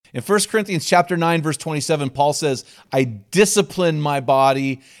In 1 Corinthians chapter 9, verse 27, Paul says, I discipline my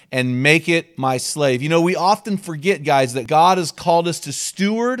body and make it my slave. You know, we often forget, guys, that God has called us to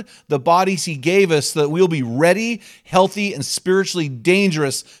steward the bodies he gave us so that we'll be ready, healthy, and spiritually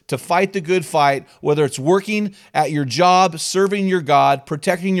dangerous to fight the good fight, whether it's working at your job, serving your God,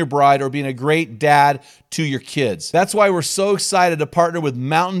 protecting your bride, or being a great dad to your kids. That's why we're so excited to partner with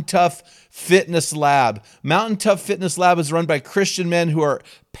Mountain Tough Fitness Lab. Mountain Tough Fitness Lab is run by Christian men who are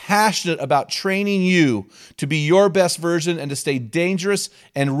passionate about training you to be your best version and to stay dangerous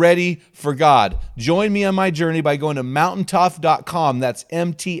and ready for God. Join me on my journey by going to mountaintough.com. That's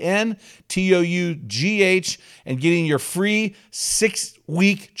MTNTOUGH, and getting your free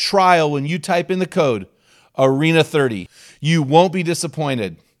 6-week trial when you type in the code ARENA30. You won't be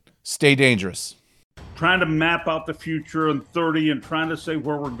disappointed. Stay dangerous. Trying to map out the future in 30 and trying to say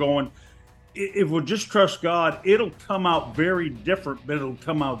where we're going. If we'll just trust God, it'll come out very different, but it'll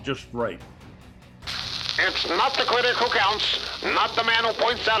come out just right. It's not the critic who counts, not the man who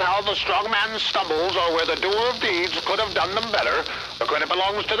points out how the strong man stumbles or where the doer of deeds could have done them better. The credit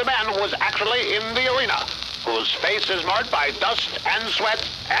belongs to the man who was actually in the arena, whose face is marked by dust and sweat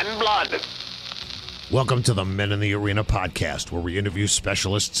and blood. Welcome to the Men in the Arena podcast, where we interview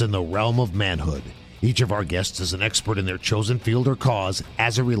specialists in the realm of manhood. Each of our guests is an expert in their chosen field or cause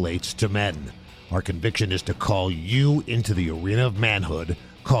as it relates to men. Our conviction is to call you into the arena of manhood,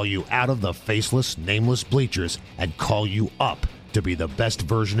 call you out of the faceless, nameless bleachers, and call you up to be the best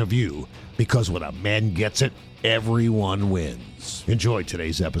version of you, because when a man gets it, everyone wins. Enjoy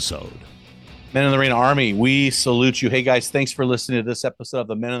today's episode. Men in the Arena Army, we salute you. Hey guys, thanks for listening to this episode of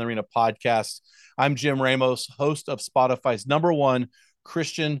the Men in the Arena podcast. I'm Jim Ramos, host of Spotify's #1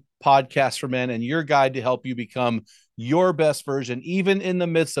 Christian podcast for men, and your guide to help you become your best version, even in the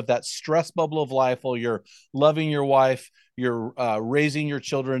midst of that stress bubble of life while you're loving your wife, you're raising your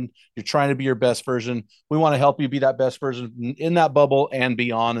children, you're trying to be your best version. We want to help you be that best version in that bubble and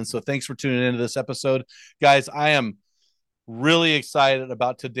beyond. And so thanks for tuning into this episode. Guys, I am really excited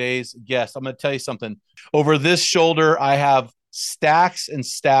about today's guest. I'm going to tell you something. Over this shoulder, I have stacks and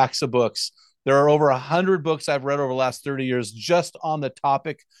stacks of books. There are over 100 books I've read over the last 30 years just on the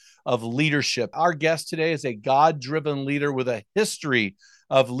topic of leadership. Our guest today is a God-driven leader with a history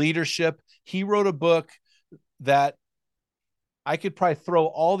of leadership. He wrote a book that I could probably throw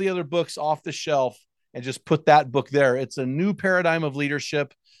all the other books off the shelf and just put that book there. It's a new paradigm of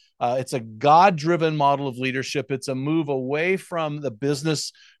leadership. It's a God-driven model of leadership. It's a move away from the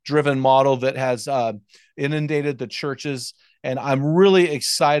business-driven model that has inundated the churches. And I'm really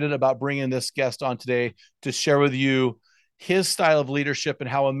excited about bringing this guest on today to share with you his style of leadership and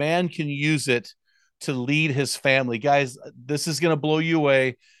how a man can use it to lead his family. Guys, this is going to blow you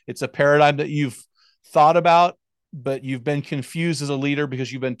away. It's a paradigm that you've thought about, but you've been confused as a leader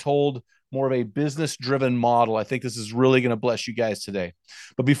because you've been told more of a business-driven model. I think this is really going to bless you guys today.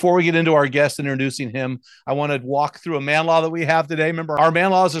 But before we get into our guest introducing him, I want to walk through a man law that we have today. Remember, our man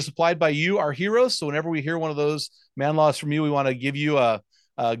laws are supplied by you, our heroes. So whenever we hear one of those man laws from you, we want to give you a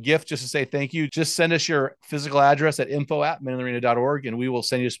gift just to say thank you. Just send us your physical address at info@meninthearena.org, and we will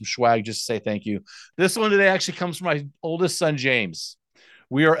send you some swag just to say thank you. This one today actually comes from my oldest son, James.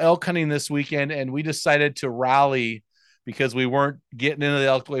 We are elk hunting this weekend, and we decided to rally because we weren't getting into the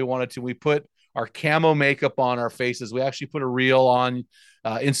elk the way we wanted to. We put our camo makeup on our faces. We actually put a reel on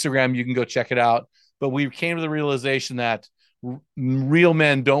Instagram. You can go check it out. But we came to the realization that real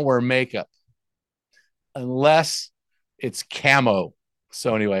men don't wear makeup unless it's camo.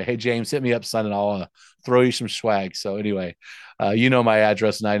 So anyway, hey, James, hit me up, son, and I'll throw you some swag. So anyway, you know my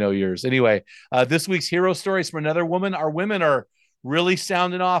address and I know yours. Anyway, this week's hero story is from another woman. Our women are really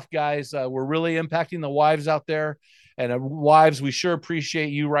sounding off, guys. We're really impacting the wives out there. And wives, we sure appreciate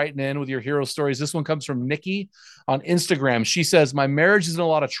you writing in with your hero stories. This one comes from Nikki on Instagram. She says, my marriage is in a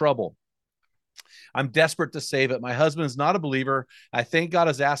lot of trouble. I'm desperate to save it. My husband is not a believer. I think God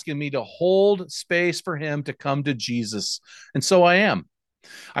is asking me to hold space for him to come to Jesus. And so I am.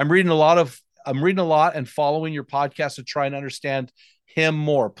 I'm reading a lot and following your podcast to try and understand him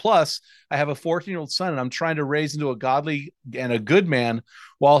more. Plus, I have a 14-year-old son, and I'm trying to raise into a godly and a good man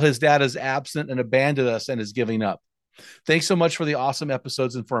while his dad is absent and abandoned us and is giving up. Thanks so much for the awesome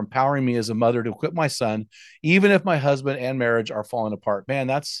episodes and for empowering me as a mother to equip my son, even if my husband and marriage are falling apart. Man,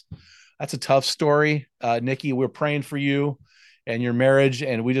 that's a tough story. Nikki, we're praying for you and your marriage.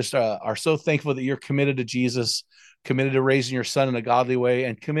 And we just are so thankful that you're committed to Jesus, committed to raising your son in a godly way,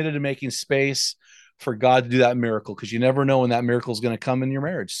 and committed to making space for God to do that miracle, because you never know when that miracle is going to come in your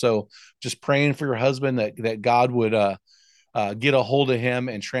marriage. So just praying for your husband that God would get a hold of him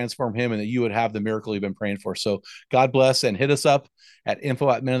and transform him, and that you would have the miracle you've been praying for. So God bless, and hit us up at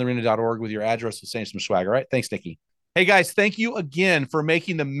info@meninthearena.org with your address. We'll send you some swag. All right. Thanks, Nikki. Hey guys, thank you again for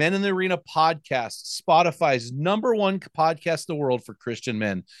making the Men in the Arena podcast Spotify's #1 podcast in the world for Christian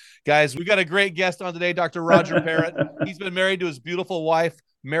men. Guys, we got a great guest on today, Dr. Roger Parrott. He's been married to his beautiful wife,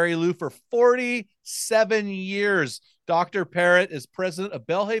 Mary Lou, for 47 years. Dr. Parrott is president of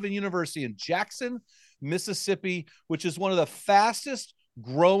Belhaven University in Jackson, Mississippi, which is one of the fastest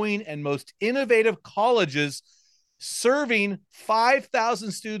growing and most innovative colleges, serving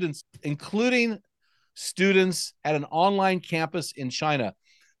 5,000 students, including students at an online campus in China.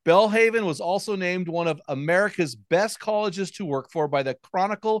 Belhaven was also named one of America's best colleges to work for by the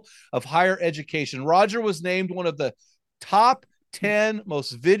Chronicle of Higher Education. Roger was named one of the top 10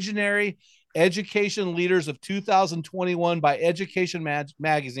 most visionary education leaders of 2021 by Education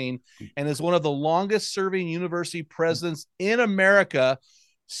Magazine, and is one of the longest serving university presidents in America,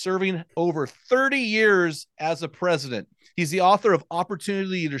 serving over 30 years as a president. He's the author of Opportunity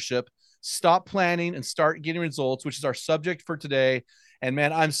Leadership, Stop Planning and Start Getting Results, which is our subject for today. And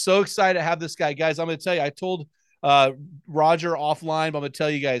man, I'm so excited to have this guy. Guys, I'm going to tell you, I told Roger offline, but I'm going to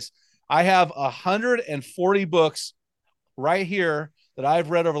tell you guys, I have 140 books right here that I've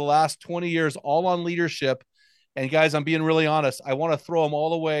read over the last 20 years, all on leadership. And guys, I'm being really honest. I want to throw them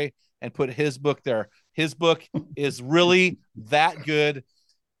all away and put his book there. His book is really that good.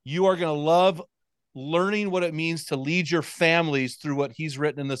 You are going to love learning what it means to lead your families through what he's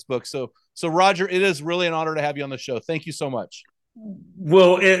written in this book. So Roger, it is really an honor to have you on the show. Thank you so much.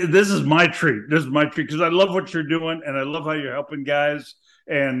 Well, this is my treat. This is my treat because I love what you're doing, and I love how you're helping guys.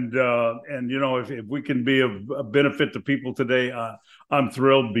 And you know, if we can be of a benefit to people today, I'm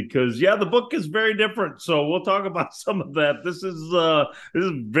thrilled because the book is very different. So we'll talk about some of that. This is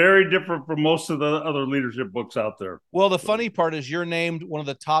very different from most of the other leadership books out there. Well, the funny part is you're named one of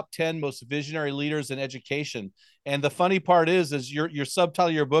the top 10 most visionary leaders in education. And the funny part is your subtitle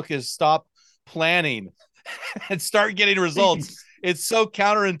of your book is Stop Planning and Start Getting Results. It's so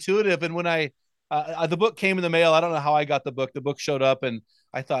counterintuitive. And when the book came in the mail, I don't know how I got the book. The book showed up and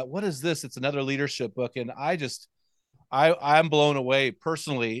I thought, what is this? It's another leadership book. And I'm blown away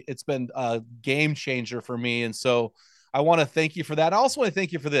personally. It's been a game changer for me. And so I want to thank you for that. I also want to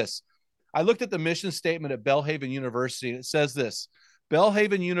thank you for this. I looked at the mission statement at Belhaven University, and it says this: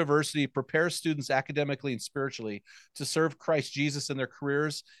 Belhaven University prepares students academically and spiritually to serve Christ Jesus in their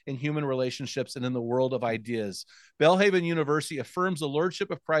careers, in human relationships, and in the world of ideas. Belhaven University affirms the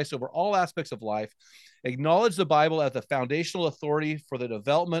lordship of Christ over all aspects of life, acknowledge the Bible as the foundational authority for the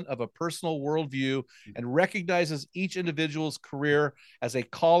development of a personal worldview, and recognizes each individual's career as a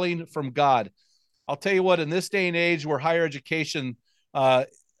calling from God. I'll tell you what, in this day and age where higher education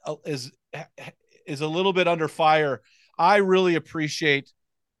is a little bit under fire, I really appreciate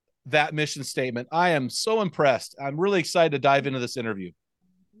that mission statement. I am so impressed. I'm really excited to dive into this interview.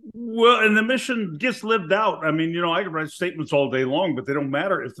 Well, and the mission gets lived out. I mean, you know, I can write statements all day long, but they don't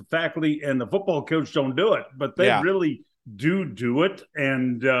matter if the faculty and the football coach don't do it. But they really do it.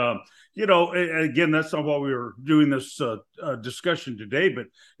 And, you know, again, that's not why we were doing this discussion today. But,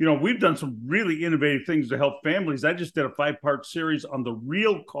 you know, we've done some really innovative things to help families. I just did a 5-part series on the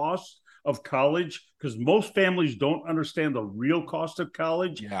real cost of college, because most families don't understand the real cost of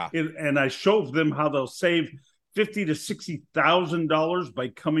college. And I showed them how they'll save $50,000 to $60,000 by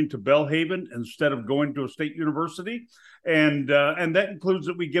coming to Belhaven instead of going to a state university. And that includes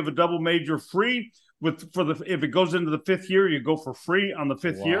that we give a double major free if it goes into the 5th year, you go for free on the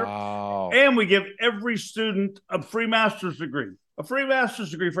 5th year. And we give every student a free master's degree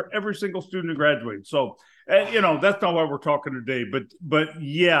for every single student who graduates. So, you know, that's not why we're talking today, but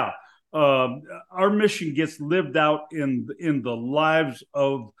yeah, our mission gets lived out in the lives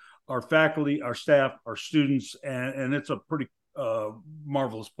of our faculty, our staff, our students, and it's a pretty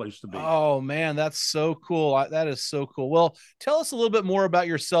marvelous place to be. Oh man, that's so cool. That is so cool. Well, tell us a little bit more about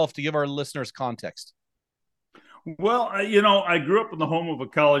yourself to give our listeners context. Well, you know, I grew up in the home of a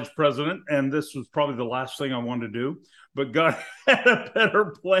college president, and this was probably the last thing I wanted to do. But God had a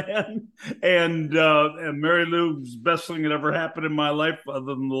better plan, and Mary Lou was the best thing that ever happened in my life,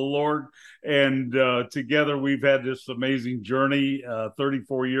 other than the Lord. And together, we've had this amazing journey.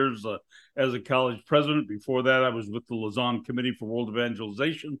 34 years as a college president. Before that, I was with the Lausanne Committee for World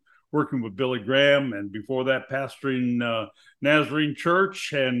Evangelization, working with Billy Graham, and before that, pastoring Nazarene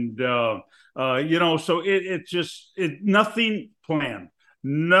Church. And you know, so nothing planned.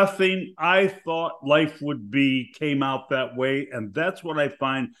 Nothing I thought life would be came out that way. And that's what I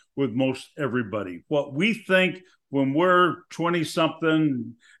find with most everybody. What we think when we're 20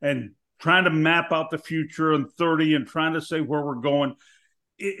 something and trying to map out the future and 30 and trying to say where we're going.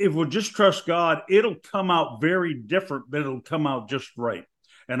 If we'll just trust God, it'll come out very different, but it'll come out just right.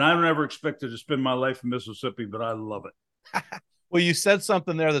 And I never expected to spend my life in Mississippi, but I love it. Well, you said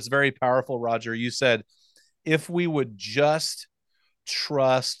something there that's very powerful, Roger. You said, if we would just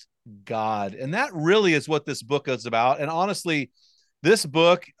trust God. And that really is what this book is about. And honestly, this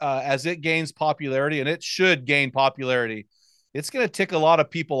book, as it gains popularity, and it should gain popularity, it's going to tick a lot of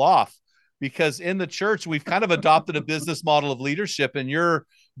people off, because in the church, we've kind of adopted a business model of leadership, and your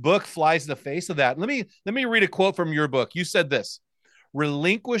book flies in the face of that. Let me read a quote from your book. You said this: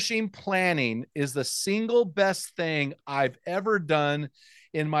 relinquishing planning is the single best thing I've ever done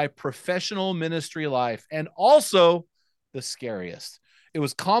in my professional ministry life, and also the scariest. It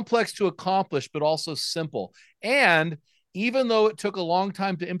was complex to accomplish, but also simple. And even though it took a long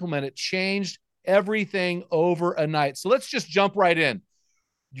time to implement, it changed everything over a night. So let's just jump right in.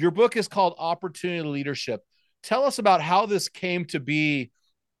 Your book is called Opportunity Leadership. Tell us about how this came to be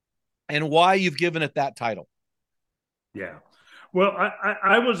and why you've given it that title. Yeah. Well,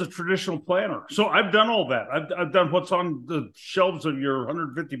 I was a traditional planner, so I've done all that. I've done what's on the shelves of your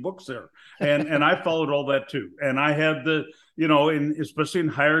 150 books there, and I followed all that too. And I had especially in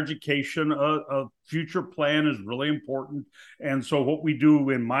higher education, a future plan is really important. And so what we do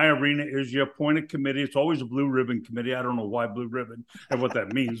in my arena is you appoint a committee. It's always a blue ribbon committee. I don't know why blue ribbon and what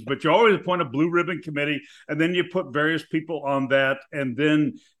that means, but you always appoint a blue ribbon committee, and then you put various people on that, and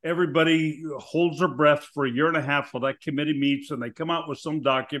then everybody holds their breath for a year and a half while that committee meets, and they come out with some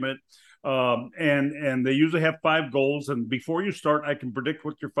document. And they usually have 5 goals. And before you start, I can predict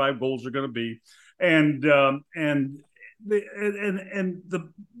what your 5 goals are going to be. And the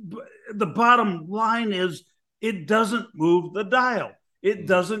bottom line is, it doesn't move the dial. It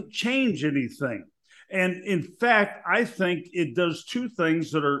doesn't change anything. And in fact, I think it does 2 things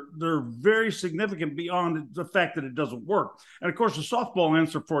that are very significant beyond the fact that it doesn't work. And of course, the softball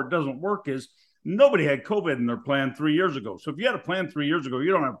answer for it doesn't work is nobody had COVID in their plan 3 years ago. So if you had a plan 3 years ago,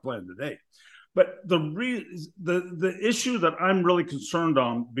 you don't have a plan today. But the issue that I'm really concerned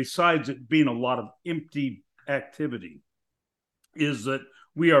on, besides it being a lot of empty activity, is that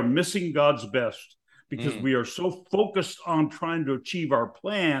we are missing God's best because we are so focused on trying to achieve our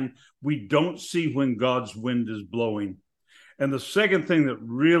plan, we don't see when God's wind is blowing. And the second thing that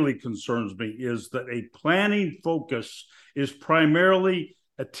really concerns me is that a planning focus is primarily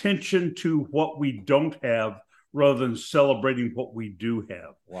attention to what we don't have rather than celebrating what we do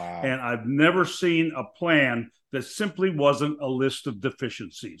have. Wow. And I've never seen a plan that simply wasn't a list of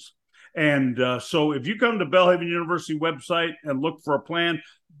deficiencies. And so if you come to Belhaven University website and look for a plan,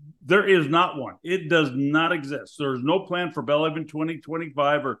 there is not one. It does not exist. There's no plan for Belhaven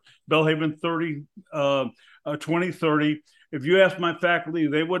 2025 or Belhaven 2030. If you ask my faculty,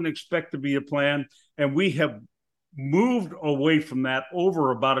 they wouldn't expect to be a plan. And we have moved away from that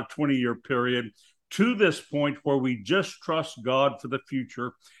over about a 20-year period to this point where we just trust God for the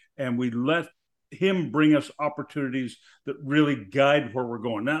future, and we let Him bring us opportunities that really guide where we're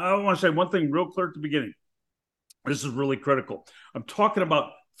going. Now, I want to say one thing real clear at the beginning. This is really critical. I'm talking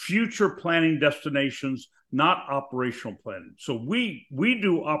about future planning destinations, not operational planning. So we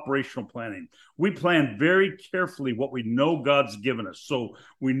do operational planning. We plan very carefully what we know God's given us. So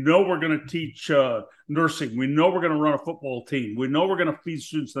we know we're going to teach nursing. We know we're going to run a football team. We know we're going to feed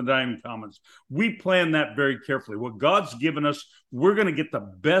students in the Diamond Commons. We plan that very carefully. What God's given us, we're going to get the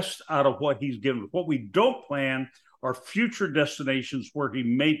best out of what He's given us. What we don't plan are future destinations where He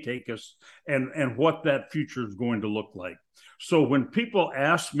may take us and what that future is going to look like. So when people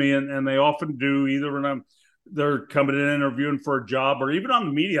ask me, and they often do, either when they're coming in interviewing for a job, or even on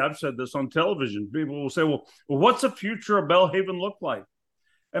the media, I've said this on television, people will say, well, what's the future of Belhaven look like?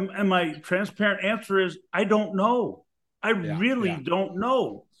 And my transparent answer is, I don't know. I really don't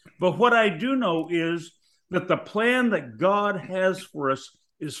know. But what I do know is that the plan that God has for us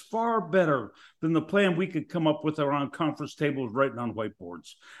is far better than the plan we could come up with around conference tables writing on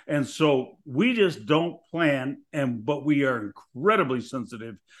whiteboards. And so we just don't plan, but we are incredibly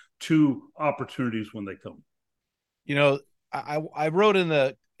sensitive to opportunities when they come. You know, I wrote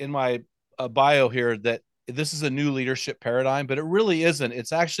in my bio here that this is a new leadership paradigm, but it really isn't.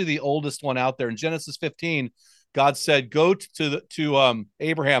 It's actually the oldest one out there. In Genesis 15, God said, go to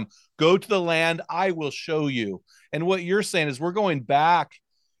Abraham, go to the land I will show you. And what you're saying is we're going back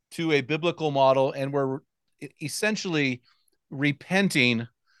to a biblical model, and we're essentially repenting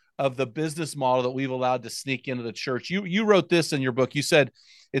of the business model that we've allowed to sneak into the church. You wrote this in your book. You said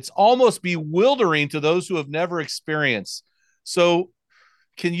it's almost bewildering to those who have never experienced. So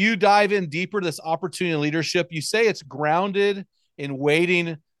can you dive in deeper to this opportunity leadership? You say it's grounded in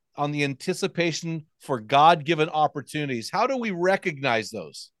waiting on the anticipation for God-given opportunities. How do we recognize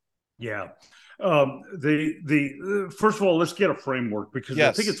those? Yeah. First of all, let's get a framework, because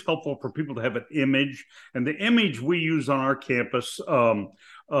I think it's helpful for people to have an image. And the image we use on our campus that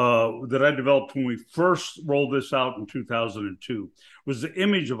I developed when we first rolled this out in 2002 was the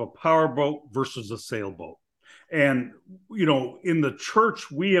image of a powerboat versus a sailboat. And, you know, in the church,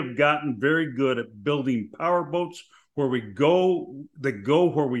 we have gotten very good at building powerboats where they go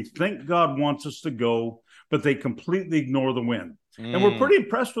where we think God wants us to go, but they completely ignore the wind. And we're pretty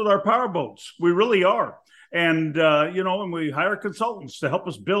impressed with our powerboats. We really are. And, and we hire consultants to help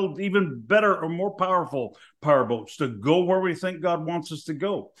us build even better or more powerful powerboats to go where we think God wants us to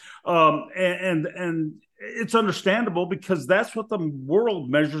go. And it's understandable, because that's what the world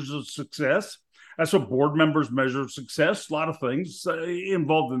measures as success. That's what board members measure success. A lot of things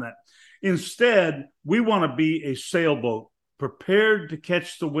involved in that. Instead, we want to be a sailboat prepared to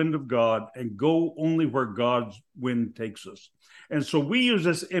catch the wind of God and go only where God's wind takes us. And so we use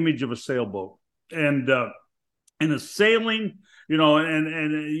this image of a sailboat. And in a sailing, you're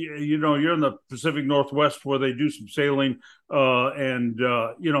in the Pacific Northwest where they do some sailing.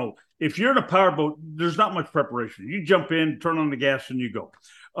 If you're in a powerboat, there's not much preparation. You jump in, turn on the gas, and you go.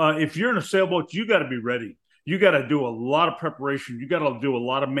 If you're in a sailboat, you got to be ready. You got to do a lot of preparation. You got to do a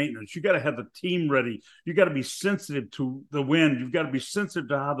lot of maintenance. You got to have the team ready. You got to be sensitive to the wind. You've got to be sensitive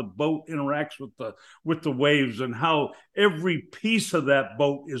to how the boat interacts with the waves, and how every piece of that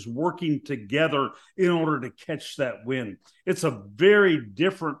boat is working together in order to catch that wind. It's a very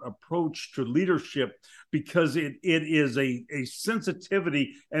different approach to leadership, because it is a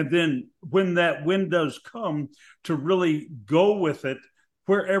sensitivity. And then when that wind does come, to really go with it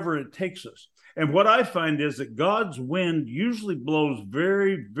wherever it takes us. And what I find is that God's wind usually blows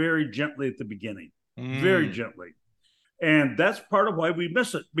very, very gently at the beginning, very gently. And that's part of why we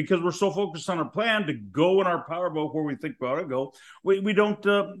miss it, because we're so focused on our plan to go in our powerboat where we think we ought to go. We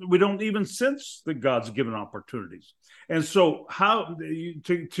don't even sense that God's given opportunities. And so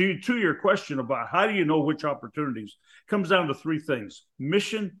to your question about how do you know which opportunities, comes down to three things: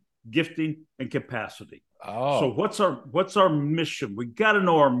 mission, gifting, and capacity. Oh. So what's our mission? We got to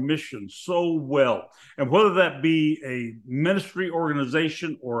know our mission so well. And whether that be a ministry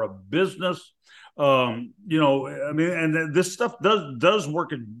organization or a business, and this stuff does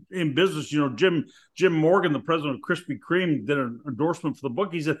work in business. Jim Morgan, the president of Krispy Kreme, did an endorsement for the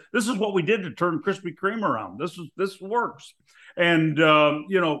book. He said, "This is what we did to turn Krispy Kreme around. This works." And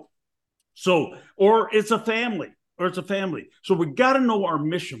or it's a family. So we got to know our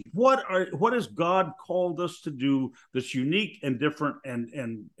mission. What has God called us to do that's unique and different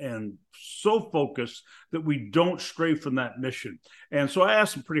and so focused that we don't stray from that mission? And so I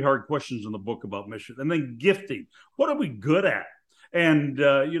asked some pretty hard questions in the book about mission. And then gifting. What are we good at? And,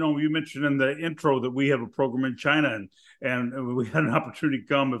 you mentioned in the intro that we have a program in China, and we had an opportunity to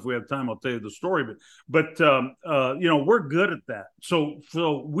come. If we have time, I'll tell you the story. But we're good at that. So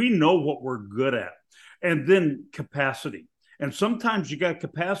we know what we're good at. And then capacity. And sometimes you got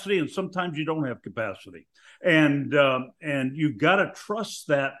capacity, and sometimes you don't have capacity. And you got to trust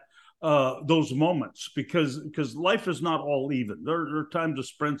that those moments, because life is not all even. There are times of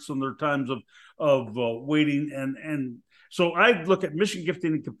sprints, and there are times of waiting. And so I look at mission,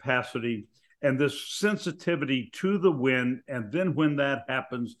 gifting, and capacity, and this sensitivity to the wind. And then when that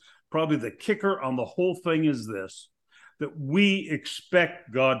happens, probably the kicker on the whole thing is this: that we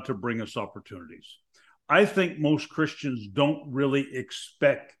expect God to bring us opportunities. I think most Christians don't really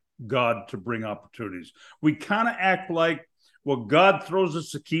expect God to bring opportunities. We kind of act like, well, God throws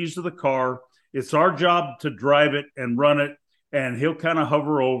us the keys to the car. It's our job to drive it and run it, and he'll kind of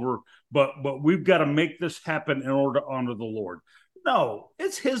hover over. But we've got to make this happen in order to honor the Lord. No,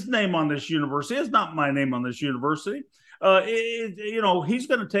 it's his name on this university. It's not my name on this university. He's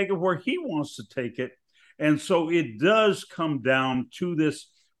going to take it where he wants to take it. And so it does come down to this,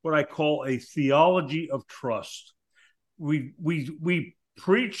 what I call a theology of trust. We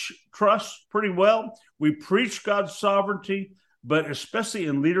preach trust pretty well. We preach God's sovereignty, but especially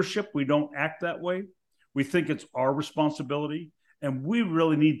in leadership, we don't act that way. We think it's our responsibility, and we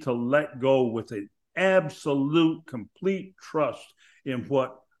really need to let go with an absolute, complete trust in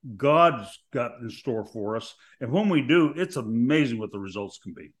what God's got in store for us. And when we do, it's amazing what the results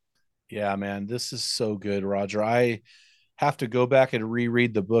can be. Yeah, man, this is so good, Roger. I have to go back and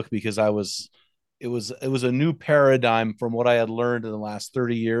reread the book, because it was a new paradigm from what I had learned in the last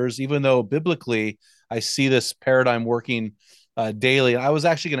 30 years, even though biblically I see this paradigm working daily. I was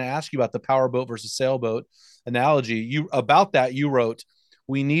actually going to ask you about the powerboat versus sailboat analogy. You wrote,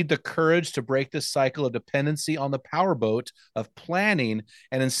 We need the courage to break this cycle of dependency on the powerboat of planning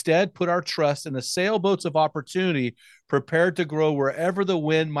and instead put our trust in the sailboats of opportunity prepared to grow wherever the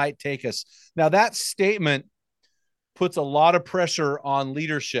wind might take us. Now, that statement puts a lot of pressure on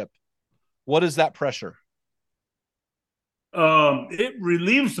leadership. What is that pressure? It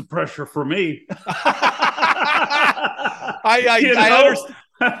relieves the pressure for me. I understand.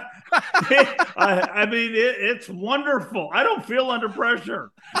 I mean, it's wonderful. I don't feel under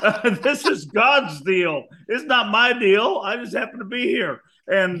pressure. This is God's deal. It's not my deal. I just happen to be here.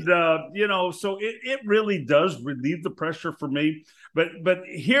 And, so it really does relieve the pressure for me. But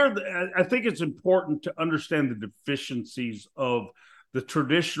here, I think it's important to understand the deficiencies of the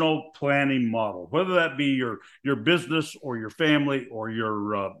traditional planning model, whether that be your business or your family or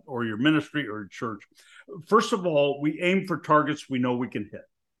your ministry or your church. First of all, we aim for targets we know we can hit.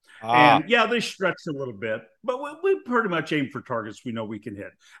 And yeah, they stretch a little bit, but we pretty much aim for targets we know we can hit.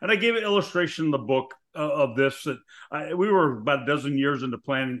 And I gave an illustration in the book of this. That we were about a dozen years into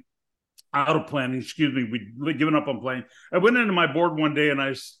planning, out of planning, excuse me. We'd given up on planning. I went into my board one day and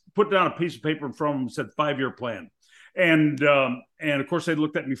I put down a piece of paper in front of them and said 5-year plan. And of course, they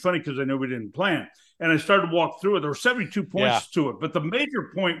looked at me funny because they knew we didn't plan. And I started to walk through it. There were 72 points to it. But the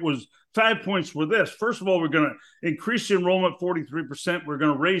major point was 5 points were this. First of all, we're going to increase the enrollment 43%. We're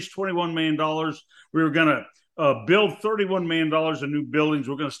going to raise $21 million. We were going to build $31 million in new buildings.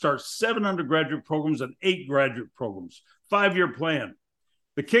 We're going to start 7 undergraduate programs and 8 graduate programs. 5-year plan.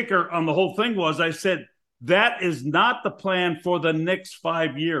 The kicker on the whole thing was I said, that is not the plan for the next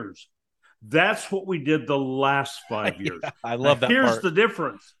 5 years. That's what we did the last 5 years. Yeah, I love that. Here's the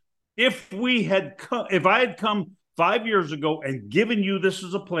difference. If I had come 5 years ago and given you this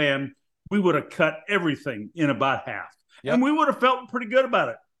as a plan, we would have cut everything in about half. Yep. And we would have felt pretty good about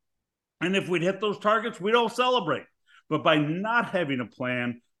it. And if we'd hit those targets, we'd all celebrate. But by not having a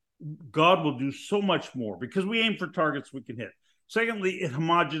plan, God will do so much more because we aim for targets we can hit. Secondly, it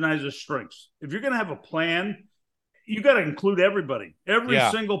homogenizes strengths. If you're going to have a plan, you got to include everybody, every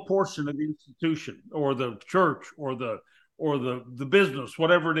single portion of the institution or the church or the business,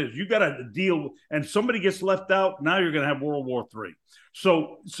 whatever it is. You got to deal, and somebody gets left out. Now you're going to have World War III.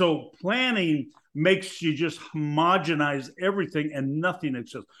 So planning makes you just homogenize everything, and nothing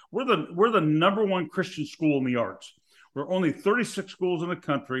exists. We're the number one Christian school in the arts. We're only 36 schools in the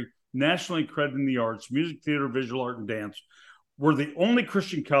country, nationally accredited in the arts, music, theater, visual art, and dance. We're the only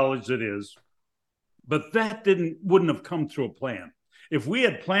Christian college that is. But that wouldn't have come through a plan. If we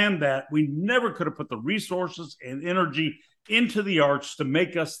had planned that, we never could have put the resources and energy into the arts to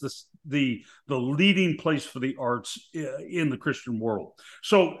make us the leading place for the arts in the Christian world.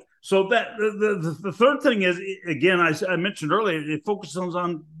 So that the third thing is, again, I mentioned earlier, it focuses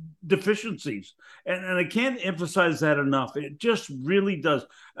on deficiencies, and I can't emphasize that enough. It just really does.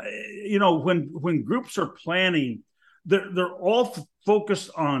 When groups are planning, they're all focused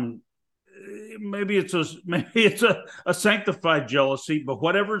on. Maybe it's a sanctified jealousy, but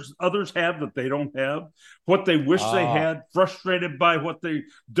whatever others have that they don't have, what they wish they had, frustrated by what they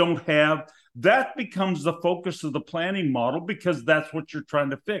don't have, that becomes the focus of the planning model because that's what you're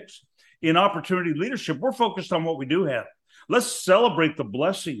trying to fix. In opportunity leadership, we're focused on what we do have. Let's celebrate the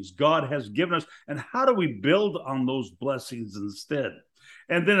blessings God has given us, and how do we build on those blessings instead?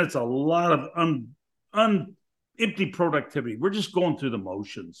 And then it's a lot of empty productivity. We're just going through the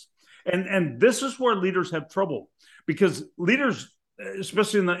motions. And this is where leaders have trouble, because leaders,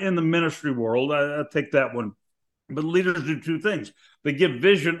 especially in the ministry world, I take that one, but leaders do two things. They give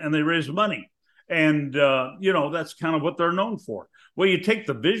vision and they raise money. And, that's kind of what they're known for. Well, you take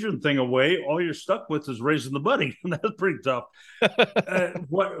the vision thing away, all you're stuck with is raising the money. And that's pretty tough.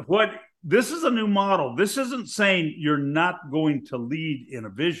 This is a new model. This isn't saying you're not going to lead in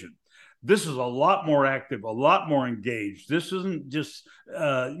a vision. This is a lot more active, a lot more engaged. This isn't just,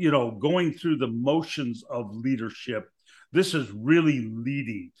 going through the motions of leadership. This is really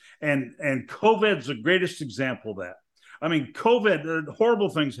leading. And COVID's the greatest example of that. I mean, COVID, horrible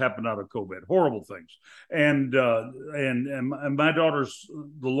things happened out of COVID, horrible things. And my daughter's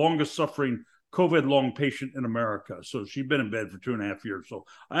the longest suffering COVID long patient in America. So she'd been in bed for 2.5 years. So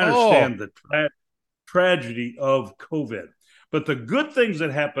I understand the tragedy of COVID. But the good things that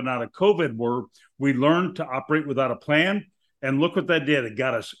happened out of COVID were we learned to operate without a plan. And look what that did. It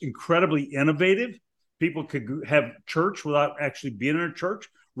got us incredibly innovative. People could have church without actually being in a church.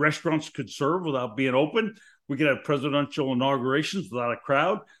 Restaurants could serve without being open. We could have presidential inaugurations without a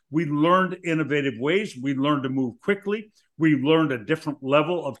crowd. We learned innovative ways. We learned to move quickly. We learned a different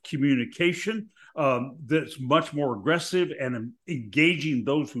level of communication that's much more aggressive and engaging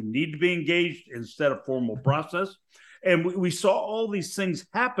those who need to be engaged instead of formal process. And we saw all these things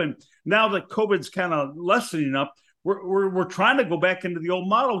happen. Now that COVID's kind of lessening up, we're trying to go back into the old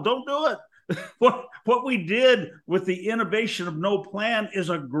model. Don't do it. What we did with the innovation of no plan is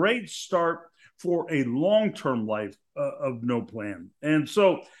a great start for a long-term life of no plan. And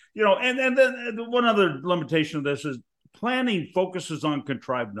so, and then one other limitation of this is planning focuses on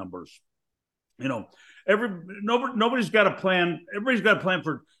contrived numbers. Nobody's got a plan. Everybody's got a plan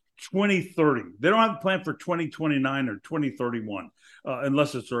for 2030. They don't have a plan for 2029 or 2031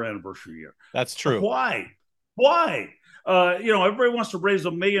 unless it's their anniversary year. That's true. Why? Everybody wants to raise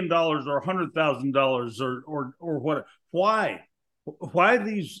 $1 million or $100,000 or what? Why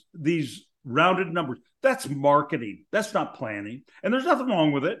these rounded numbers? That's marketing. That's not planning. And there's nothing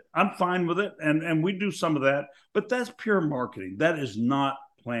wrong with it. I'm fine with it. And we do some of that, but that's pure marketing. That is not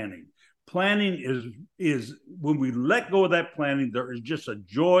planning. Planning is when we let go of that planning, there is just a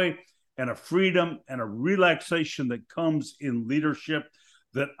joy and a freedom and a relaxation that comes in leadership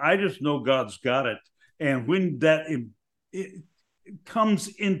that I just know God's got it. And when it comes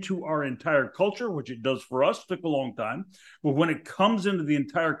into our entire culture, which it does for us, took a long time, but when it comes into the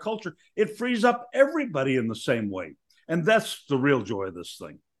entire culture, it frees up everybody in the same way. And that's the real joy of this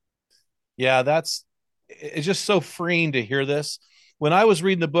thing. Yeah, it's just so freeing to hear this. When I was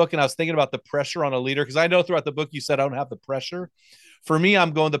reading the book and I was thinking about the pressure on a leader, because I know throughout the book you said I don't have the pressure. For me,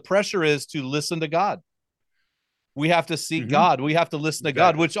 the pressure is to listen to God. We have to seek God. We have to listen to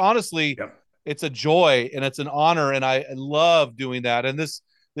God, which honestly, it's a joy and it's an honor. And I love doing that. And this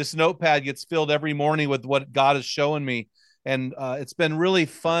notepad gets filled every morning with what God is showing me. And it's been really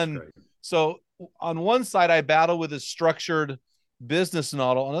fun. So on one side, I battle with a structured business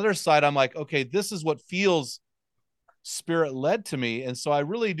model. On the other side, I'm like, okay, this is what feels Spirit led to me. And so I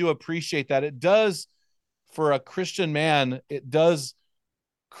really do appreciate that. It does, for a Christian man, it does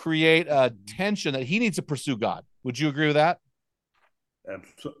create a tension that he needs to pursue God. Would you agree with that?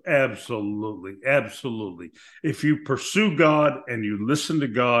 Absolutely. If you pursue God and you listen to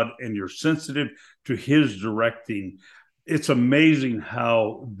God and you're sensitive to his directing, it's amazing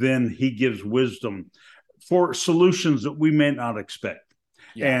how then he gives wisdom for solutions that we may not expect.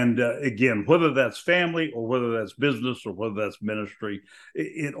 Yeah. And again, whether that's family or whether that's business or whether that's ministry,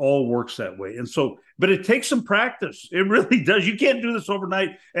 it all works that way. And so, but it takes some practice. It really does. You can't do this overnight.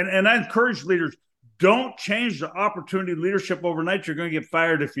 And I encourage leaders, don't change the opportunity leadership overnight. You're going to get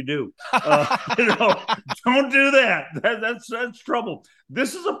fired if you do. Don't do that. That's trouble.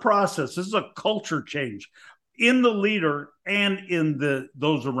 This is a process. This is a culture change in the leader and in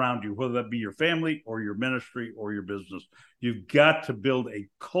those around you, whether that be your family or your ministry or your business. You've got to build a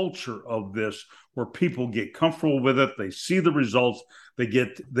culture of this where people get comfortable with it. They see the results. They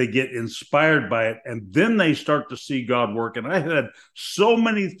get inspired by it, and then they start to see God work. And I had so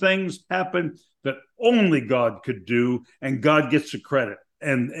many things happen that only God could do, and God gets the credit.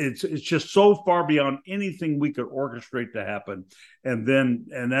 And it's just so far beyond anything we could orchestrate to happen. And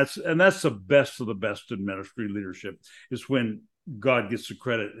that's the best of the best in ministry leadership, is when God gets the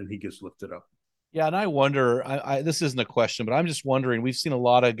credit and he gets lifted up. Yeah. And I wonder, this isn't a question, but I'm just wondering, we've seen a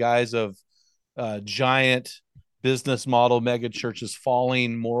lot of guys of giant business model mega churches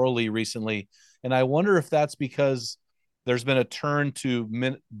falling morally recently. And I wonder if that's because there's been a turn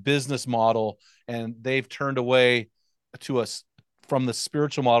to business model and they've turned away to us from the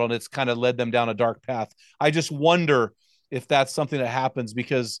spiritual model, and it's kind of led them down a dark path. I just wonder if that's something that happens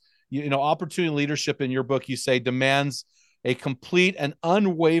because, opportunity leadership in your book, you say, demands a complete and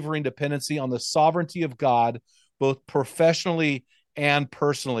unwavering dependency on the sovereignty of God, both professionally and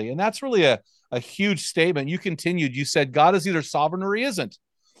personally. And that's really a huge statement. You continued, you said, God is either sovereign or he isn't.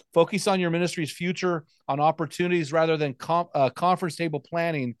 Focus on your ministry's future on opportunities rather than conference table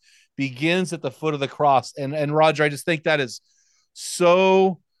planning begins at the foot of the cross. And Roger, I just think that is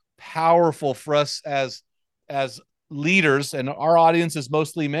so powerful for us as leaders, and our audience is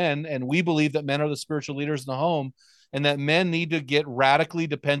mostly men, and we believe that men are the spiritual leaders in the home, and that men need to get radically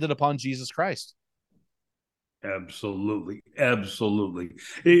dependent upon Jesus Christ. Absolutely.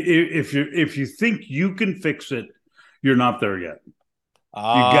 If you think you can fix it, you're not there yet. You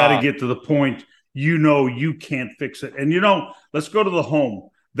got to get to the point you can't fix it. And let's go to the home.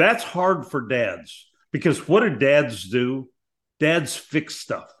 That's hard for dads, because what do dads do? Dads fix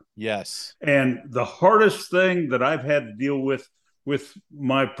stuff. Yes. And the hardest thing that I've had to deal with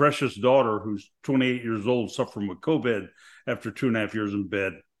my precious daughter, who's 28 years old, suffering with COVID after 2.5 years in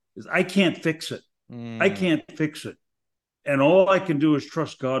bed, is I can't fix it. I can't fix it. And all I can do is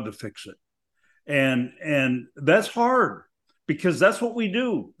trust God to fix it. And that's hard, because that's what we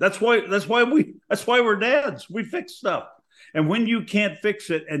do. That's why we're dads. We fix stuff. And when you can't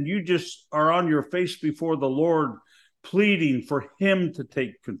fix it and you just are on your face before the Lord, pleading for him to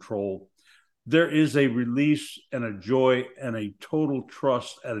take control, there is a release and a joy and a total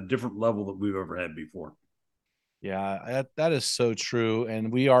trust at a different level that we've ever had before. Yeah, that is so true.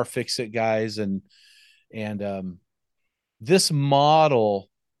 And we are Fix-It guys. And this model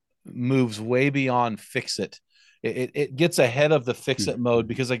moves way beyond Fix-It. It gets ahead of the Fix-It mode,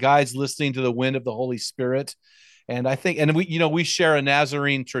 because a guy's listening to the wind of the Holy Spirit. And I think, and we share a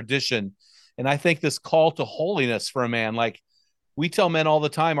Nazarene tradition. And I think this call to holiness for a man, like we tell men all the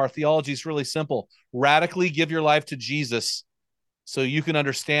time, our theology is really simple: radically give your life to Jesus so you can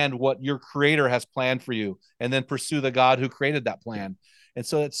understand what your creator has planned for you, and then pursue the God who created that plan. And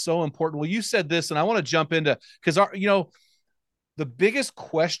so it's so important. Well, you said this, and I want to jump into, because the biggest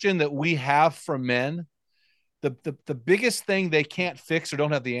question that we have from men, the biggest thing they can't fix or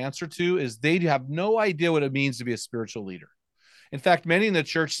don't have the answer to, is they have no idea what it means to be a spiritual leader. In fact, many in the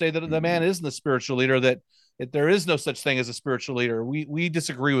church say that the man isn't the spiritual leader, that there is no such thing as a spiritual leader. We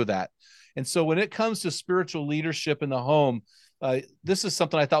disagree with that. And so when it comes to spiritual leadership in the home, this is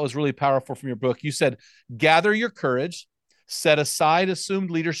something I thought was really powerful from your book. You said, gather your courage, set aside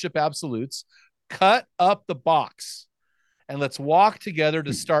assumed leadership absolutes, cut up the box, and let's walk together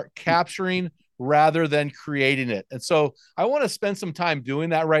to start capturing rather than creating it. And so I want to spend some time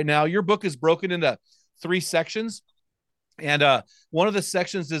doing that right now. Your book is broken into 3 sections. And one of the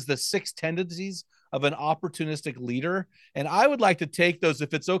sections is the 6 tendencies of an opportunistic leader. And I would like to take those,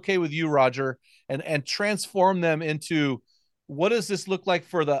 if it's okay with you, Roger, and transform them into, what does this look like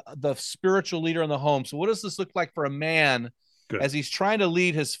for the spiritual leader in the home? So what does this look like for a man as he's trying to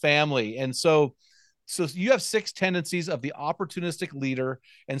lead his family? And so you have 6 tendencies of the opportunistic leader.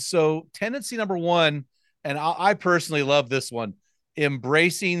 And so tendency number 1, and I personally love this one: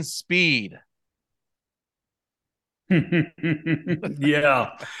 embracing speed.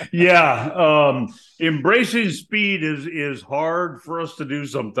 Yeah. Embracing speed is hard for us to do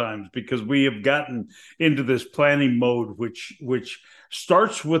sometimes, because we have gotten into this planning mode, which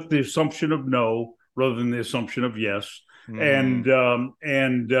starts with the assumption of no rather than the assumption of yes, and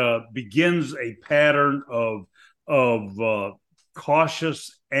begins a pattern of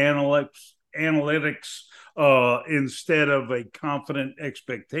cautious analytics instead of a confident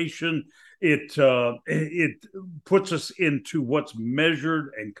expectation. It puts us into what's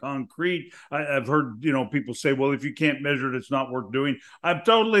measured and concrete. I've heard people say, well, if you can't measure it, it's not worth doing. I'm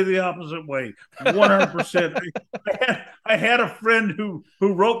totally the opposite way, 100%. I had a friend who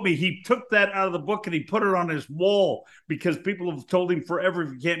wrote me. He took that out of the book and he put it on his wall, because people have told him forever,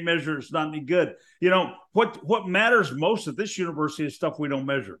 if you can't measure, it's not any good. What matters most at this university is stuff we don't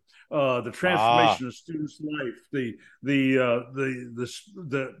measure. The transformation of students' life, the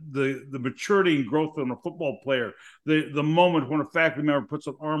maturity and growth of a football player, the moment when a faculty member puts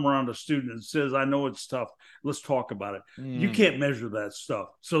an arm around a student and says, I know it's tough, let's talk about it. You can't measure that stuff.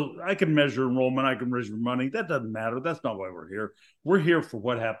 So I can measure enrollment, I can measure money. That doesn't matter. That's not why we're here. We're here for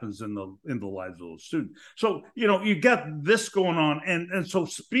what happens in the lives of those students. So, you got this going on. And so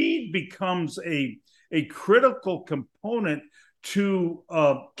speed becomes a critical component to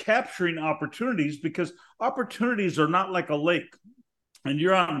capturing opportunities, because opportunities are not like a lake. And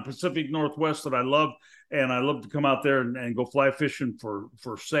you're out in the Pacific Northwest that I love, and I love to come out there and go fly fishing for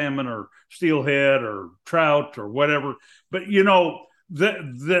salmon or steelhead or trout or whatever. But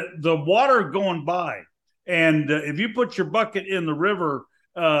the water going by, and if you put your bucket in the river,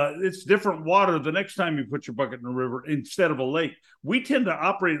 it's different water the next time you put your bucket in the river instead of a lake. We tend to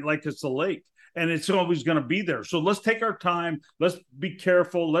operate it like it's a lake, and it's always going to be there. So let's take our time. Let's be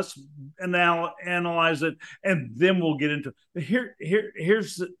careful. Let's analyze it, and then we'll get into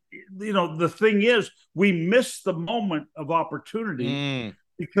here's the thing is, we miss the moment of opportunity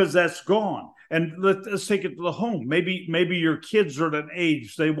because that's gone. And let's take it to the home. Maybe your kids are at an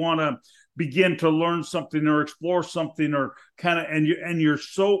age they want to begin to learn something or explore something, or and you're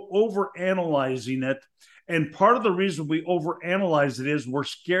so over analyzing it. And part of the reason we overanalyze it is we're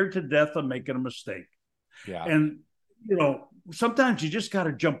scared to death of making a mistake. Yeah. And, sometimes you just got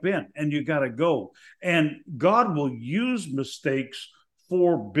to jump in and you got to go. And God will use mistakes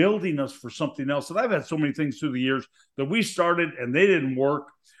for building us for something else. And I've had so many things through the years that we started and they didn't work,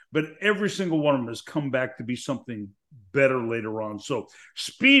 but every single one of them has come back to be something better later on. So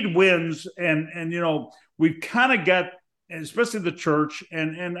speed wins. And we've kind of got, especially the church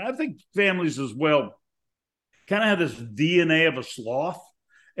and I think families as well, kind of have this DNA of a sloth.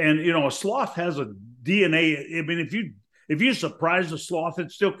 And, a sloth has a DNA. I mean, if you surprise a sloth,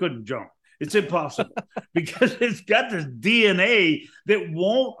 it still couldn't jump. It's impossible because it's got this DNA that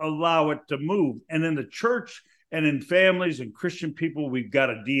won't allow it to move. And in the church and in families and Christian people, we've got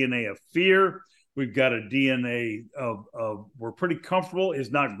a DNA of fear. We've got a DNA of we're pretty comfortable. It's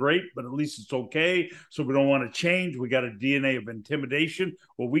not great, but at least it's okay. So we don't want to change. We got a DNA of intimidation.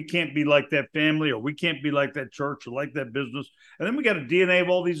 Well, we can't be like that family, or we can't be like that church, or like that business. And then we got a DNA of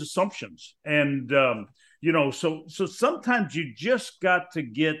all these assumptions. And so sometimes you just got to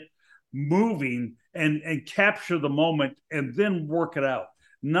get moving and capture the moment and then work it out,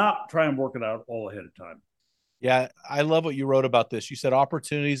 not try and work it out all ahead of time. Yeah, I love what you wrote about this. You said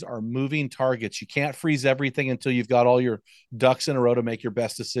opportunities are moving targets. You can't freeze everything until you've got all your ducks in a row to make your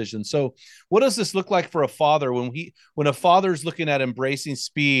best decision. So what does this look like for a father when a father's looking at embracing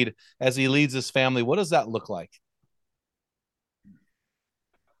speed as he leads his family? What does that look like?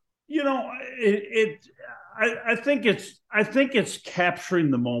 I think it's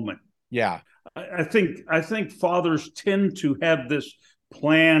capturing the moment. Yeah. I think fathers tend to have this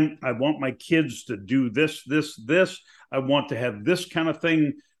plan. I want my kids to do this. I want to have this kind of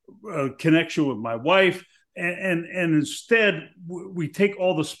thing, connection with my wife. And instead we take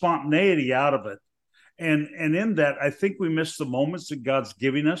all the spontaneity out of it. And in that, I think we miss the moments that God's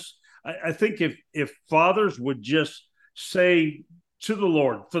giving us. I think if fathers would just say to the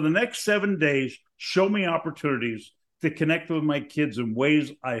Lord, for the next 7 days, show me opportunities to connect with my kids in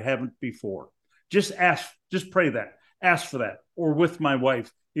ways I haven't before. Just pray that. Ask for that, or with my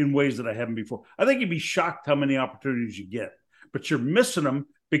wife in ways that I haven't before. I think you'd be shocked how many opportunities you get, but you're missing them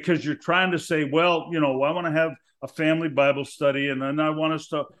because you're trying to say, well, I want to have a family Bible study, and then I want us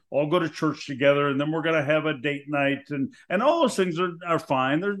to all go to church together, and then we're going to have a date night, and all those things are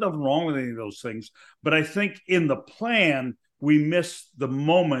fine. There's nothing wrong with any of those things. But I think in the plan, we miss the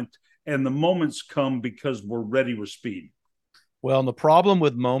moment, and the moments come because we're ready with speed. Well, and the problem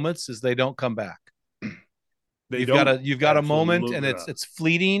with moments is they don't come back. You've got a moment, and it's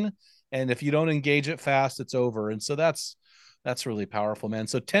fleeting, and if you don't engage it fast, it's over. And so that's really powerful, man.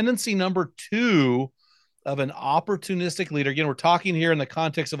 So tendency number 2 of an opportunistic leader. Again, we're talking here in the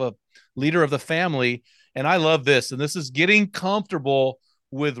context of a leader of the family, and I love this. And this is getting comfortable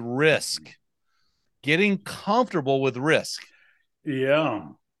with risk. Getting comfortable with risk.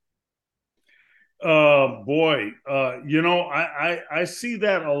 Yeah. Boy, I see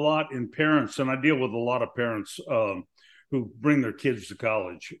that a lot in parents, and I deal with a lot of parents who bring their kids to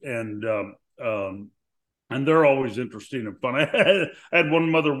college, and they're always interesting and fun. I had one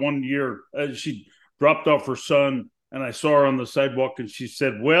mother one year, she dropped off her son, and I saw her on the sidewalk, and she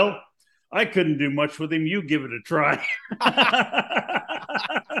said, "Well, I couldn't do much with him. You give it a try."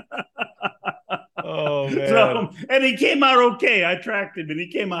 Oh, man. And he came out okay. I tracked him, and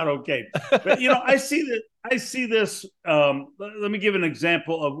he came out okay. But I see this. Let me give an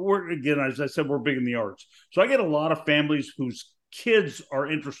example of again, as I said, we're big in the arts. So I get a lot of families whose kids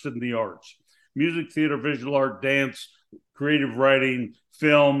are interested in the arts: music, theater, visual art, dance, creative writing,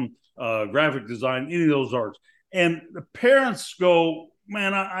 film, graphic design, any of those arts. And the parents go,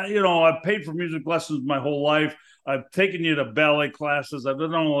 "Man, I've paid for music lessons my whole life. I've taken you to ballet classes. I've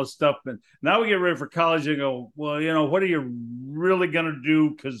done all this stuff. And now we get ready for college and go, well, what are you really going to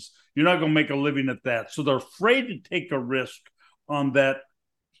do? Because you're not going to make a living at that." So they're afraid to take a risk on that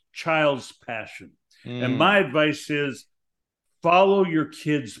child's passion. And my advice is follow your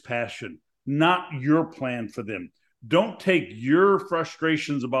kid's passion, not your plan for them. Don't take your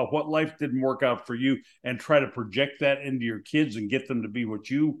frustrations about what life didn't work out for you and try to project that into your kids and get them to be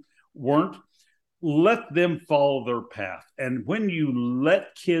what you weren't. Let them follow their path. And when you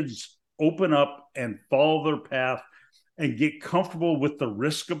let kids open up and follow their path and get comfortable with the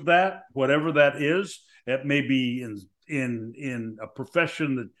risk of that, whatever that is, it may be in a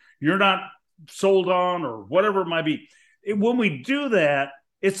profession that you're not sold on or whatever it might be. When we do that,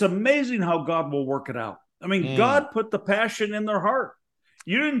 it's amazing how God will work it out. I mean, God put the passion in their heart.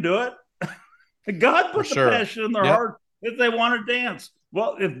 You didn't do it. God put the passion in their heart if they want to dance.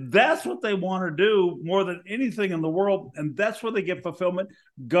 Well, if that's what they want to do more than anything in the world, and that's where they get fulfillment,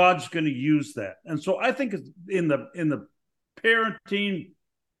 God's going to use that. And so I think in the parenting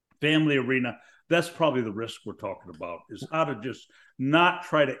family arena, that's probably the risk we're talking about, is how to just not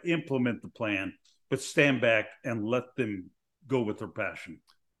try to implement the plan, but stand back and let them go with their passion.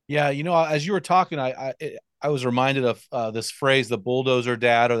 Yeah, as you were talking, I was reminded of this phrase, the bulldozer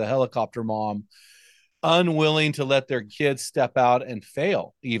dad or the helicopter mom, unwilling to let their kids step out and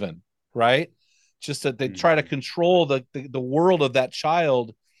fail, even, right? Just that they try to control the world of that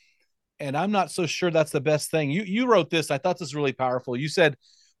child. And I'm not so sure that's the best thing. You wrote this. I thought this was really powerful. You said,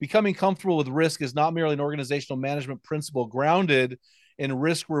 becoming comfortable with risk is not merely an organizational management principle grounded in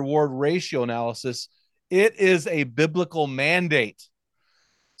risk-reward ratio analysis. It is a biblical mandate.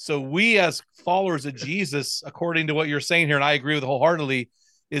 So we, as followers of Jesus, according to what you're saying here, and I agree with wholeheartedly,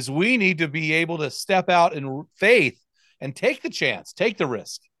 is we need to be able to step out in faith and take the chance, take the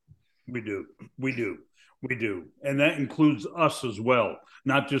risk. We do. And that includes us as well,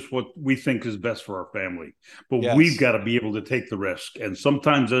 not just what we think is best for our family, but Yes. We've got to be able to take the risk. And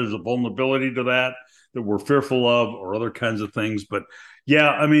sometimes there's a vulnerability to that we're fearful of, or other kinds of things. But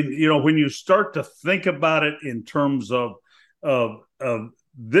yeah, I mean, when you start to think about it in terms of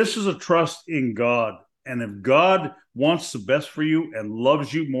this is a trust in God. And if God wants the best for you and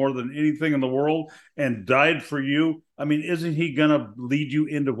loves you more than anything in the world and died for you, I mean, isn't he going to lead you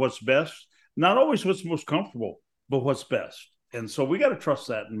into what's best? Not always what's most comfortable, but what's best. And so we got to trust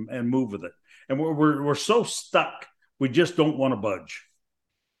that and move with it. And we're so stuck. We just don't want to budge.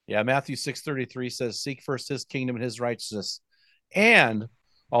 Yeah. Matthew 6:33 says, seek first his kingdom and his righteousness, and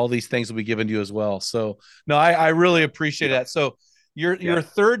all these things will be given to you as well. So no, I really appreciate that. So your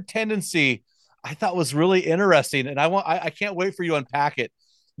third tendency I thought was really interesting. And I can't wait for you to unpack it.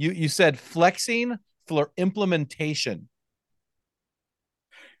 You said flexing for implementation.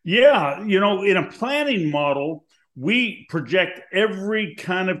 Yeah. In a planning model, we project every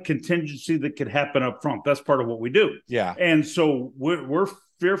kind of contingency that could happen up front. That's part of what we do. Yeah. And so we're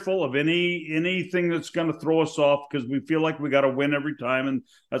fearful of anything that's going to throw us off because we feel like we got to win every time. And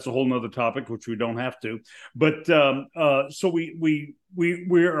that's a whole nother topic, which we don't have to. But so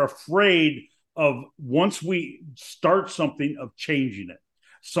we're afraid of, once we start something, of changing it.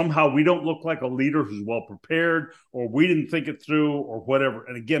 Somehow we don't look like a leader who's well prepared, or we didn't think it through, or whatever.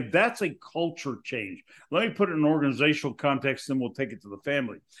 And again, that's a culture change. Let me put it in an organizational context, and we'll take it to the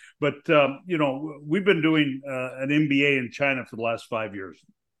family. But, we've been doing an MBA in China for the last 5 years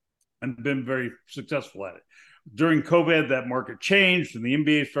and been very successful at it. During COVID, that market changed and the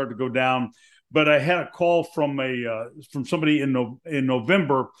MBA started to go down. But I had a call from somebody in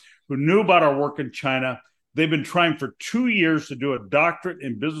November who knew about our work in China. They've been trying for 2 years to do a doctorate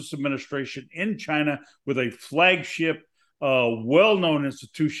in business administration in China with a flagship, well-known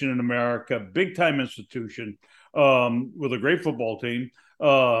institution in America, big-time institution, with a great football team.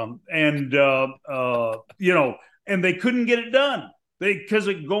 And they couldn't get it done. Because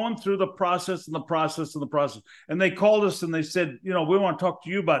going through the process. And they called us and they said, we want to talk to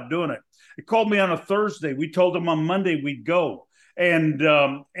you about doing it. They called me on a Thursday. We told them on Monday we'd go. And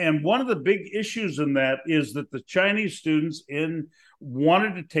one of the big issues in that is that the Chinese students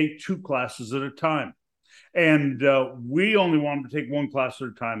wanted to take 2 classes at a time. And we only wanted to take 1 class at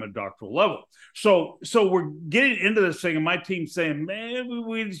a time at doctoral level. So we're getting into this thing, and my team's saying, man,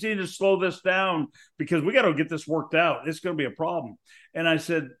 we just need to slow this down because we got to get this worked out. It's going to be a problem. And I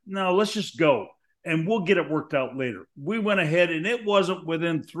said, no, let's just go. And we'll get it worked out later. We went ahead, and it wasn't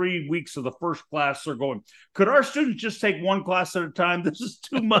within 3 weeks of the first class. They're going, could our students just take 1 class at a time? This is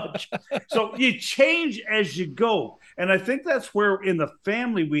too much. So you change as you go. And I think that's where in the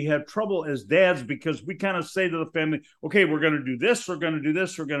family we have trouble as dads, because we kind of say to the family, okay, we're going to do this, we're going to do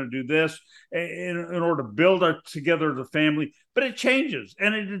this, we're going to do this in order to build together the family. But it changes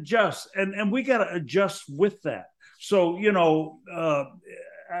and it adjusts. And we got to adjust with that. So,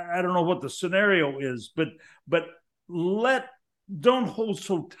 I don't know what the scenario is, but don't hold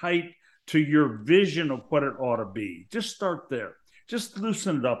so tight to your vision of what it ought to be. Just start there. Just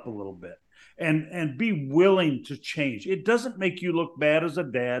loosen it up a little bit and be willing to change. It doesn't make you look bad as a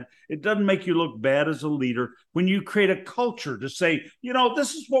dad. It doesn't make you look bad as a leader when you create a culture to say,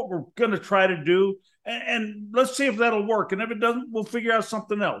 this is what we're going to try to do. And let's see if that'll work. And if it doesn't, we'll figure out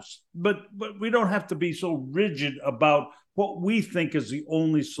something else. But we don't have to be so rigid about what we think is the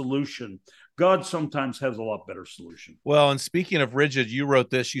only solution. God sometimes has a lot better solution. Well, and speaking of rigid, you wrote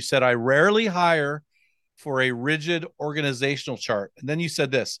this. You said, I rarely hire for a rigid organizational chart. And then you said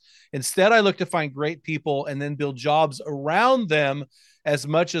this, instead, I look to find great people and then build jobs around them as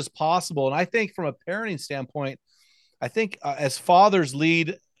much as possible. And I think from a parenting standpoint, as fathers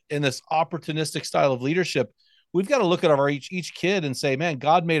lead in this opportunistic style of leadership, we've got to look at each kid and say, man,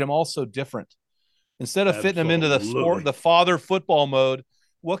 God made them all so different. Instead of fitting them into the father football mode,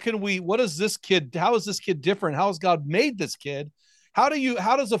 how is this kid different? How has God made this kid? How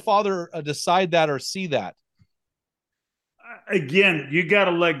does a father decide that or see that? Again, you got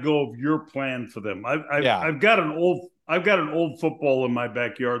to let go of your plan for them. I've got an old football in my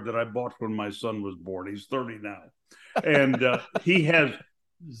backyard that I bought when my son was born. He's 30 now. And he has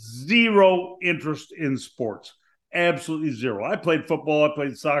zero interest in sports. Absolutely zero. I played football. I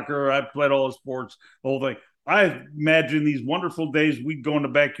played soccer. I played all the sports, the whole thing. I imagine these wonderful days we'd go in the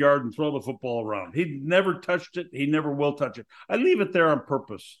backyard and throw the football around. He never touched it. He never will touch it. I leave it there on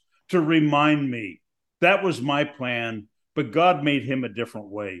purpose to remind me that was my plan, but God made him a different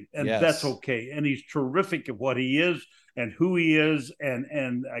way. And That's okay. And he's terrific at what he is. and who he is,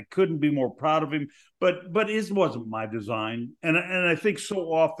 and I couldn't be more proud of him. But it wasn't my design, and I think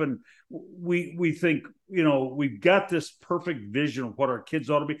so often we think, we've got this perfect vision of what our kids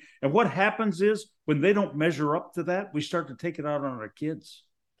ought to be, and what happens is when they don't measure up to that, we start to take it out on our kids.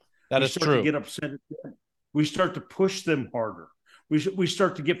 That is true. To get upset at them. We start to push them harder. We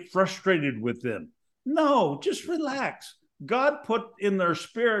start to get frustrated with them. No, just relax. God put in their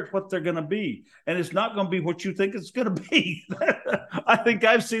spirit what they're going to be, and it's not going to be what you think it's going to be. I think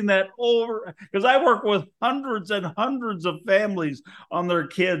I've seen that over, because I work with hundreds and hundreds of families on their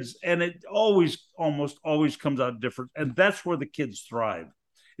kids, and it almost always comes out different. And that's where the kids thrive,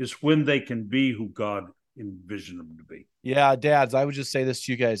 is when they can be who God envisioned them to be. Yeah, dads, I would just say this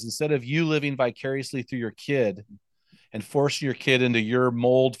to you guys. Instead of you living vicariously through your kid and forcing your kid into your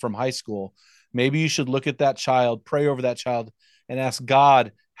mold from high school, maybe you should look at that child, pray over that child, and ask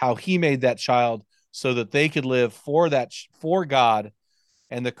God how he made that child so that they could live for God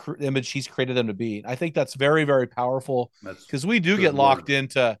and the image he's created them to be. I think that's very, very powerful, because we get locked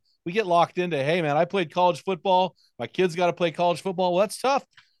into, hey man, I played college football. My kid's got to play college football. Well, that's tough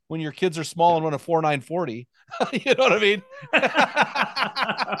when your kids are small and run a 4.9 40. You know what I mean?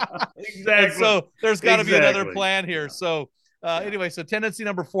 Exactly. And so there's got to be another plan here. So anyway, so tendency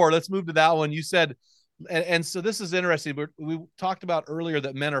number 4, let's move to that one. You said, and so this is interesting, but we talked about earlier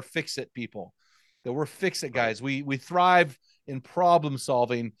that men are fix-it people, that we're fix-it guys. We thrive in problem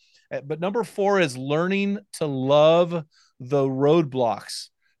solving. But number 4 is learning to love the roadblocks.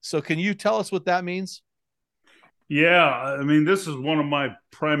 So can you tell us what that means? Yeah, I mean, this is one of my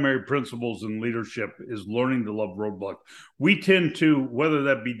primary principles in leadership, is learning to love roadblocks. We tend to, whether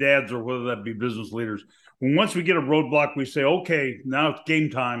that be dads or whether that be business leaders, once we get a roadblock, we say, okay, now it's game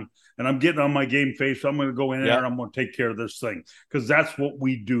time, and I'm getting on my game face, so I'm going to go in there and I'm going to take care of this thing, because that's what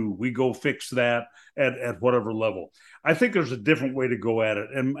we do. We go fix that at whatever level. I think there's a different way to go at it.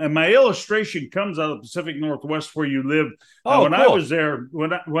 And my illustration comes out of the Pacific Northwest, where you live. When I was there,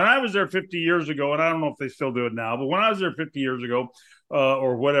 when I was there 50 years ago, and I don't know if they still do it now, but when I was there 50 years ago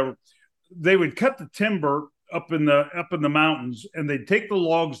or whatever, they would cut the timber up in the mountains, and they'd take the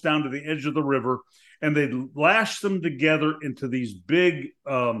logs down to the edge of the river, and they'd lash them together into these big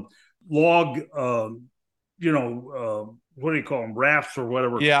log, what do you call them, rafts or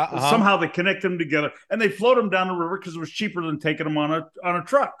whatever. Yeah. Somehow they connect them together, and they float them down the river, because it was cheaper than taking them on a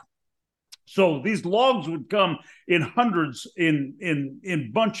truck. So these logs would come in hundreds,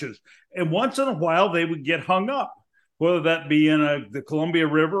 in bunches, and once in a while they would get hung up, whether that be in the Columbia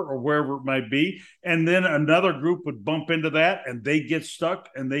River or wherever it might be. And then another group would bump into that, and they get stuck,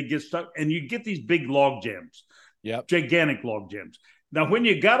 and you get these big log jams, gigantic log jams. Now, when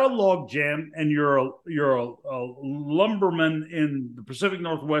you got a log jam and you're a lumberman in the Pacific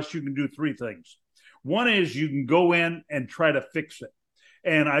Northwest, you can do 3 things. One is you can go in and try to fix it.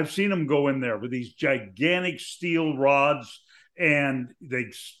 And I've seen them go in there with these gigantic steel rods, and they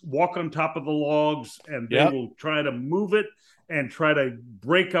walk on top of the logs, and they will try to move it and try to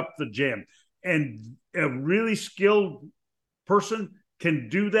break up the jam. And a really skilled person can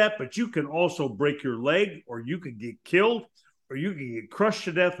do that, but you can also break your leg, or you could get killed, or you can get crushed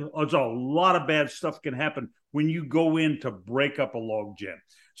to death. There's a lot of bad stuff can happen when you go in to break up a log jam.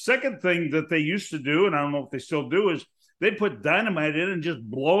 Second thing that they used to do, and I don't know if they still do, is they put dynamite in and just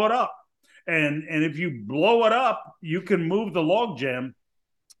blow it up. And if you blow it up, you can move the log jam,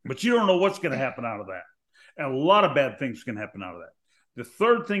 but you don't know what's going to happen out of that. And a lot of bad things can happen out of that. The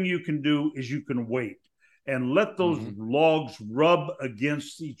third thing you can do is you can wait and let those logs rub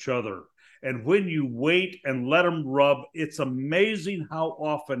against each other. And when you wait and let them rub, it's amazing how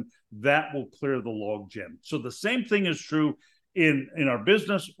often that will clear the log jam. So the same thing is true in our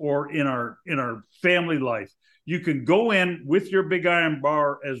business or in our family life. You can go in with your big iron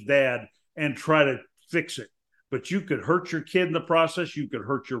bar as dad and try to fix it, but you could hurt your kid in the process. You could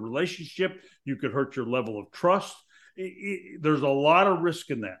hurt your relationship. You could hurt your level of trust. There's a lot of risk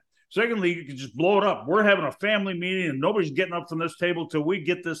in that. Secondly, you can just blow it up. We're having a family meeting and nobody's getting up from this table till we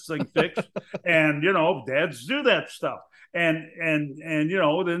get this thing fixed. And, dads do that stuff. And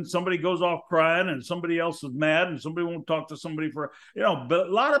then somebody goes off crying and somebody else is mad and somebody won't talk to somebody but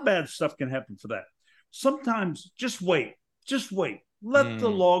a lot of bad stuff can happen for that. Sometimes just wait. Let the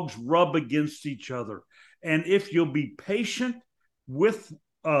logs rub against each other. And if you'll be patient with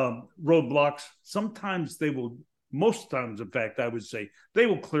roadblocks, sometimes they will, most times, in fact, I would say they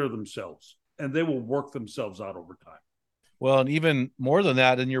will clear themselves and they will work themselves out over time. Well, and even more than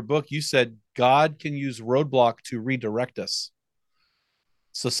that, in your book, you said God can use roadblock to redirect us.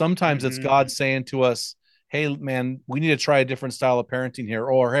 So sometimes it's God saying to us, hey, man, we need to try a different style of parenting here.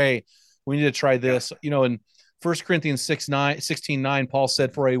 Or, hey, we need to try this, and 1 Corinthians 16:9, Paul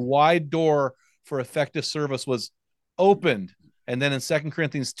said, for a wide door for effective service was opened. And then in 2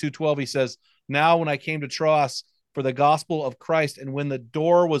 Corinthians 2:12, he says, now when I came to Troas for the gospel of Christ, and when the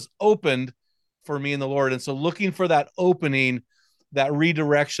door was opened for me in the Lord. And so looking for that opening, that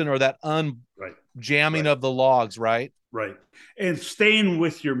redirection, or that jamming of the logs, right? Right. And staying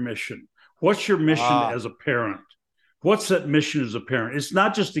with your mission. What's your mission as a parent? What's that mission as a parent? It's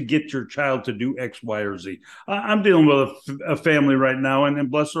not just to get your child to do X, Y, or Z. I'm dealing with a family right now,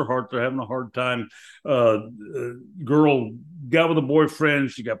 and bless their heart, they're having a hard time. Girl got with a boyfriend.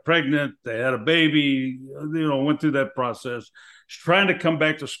 She got pregnant. They had a baby, went through that process. She's trying to come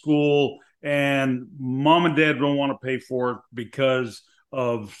back to school, and mom and dad don't want to pay for it because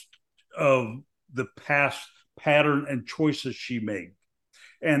of the past pattern and choices she made.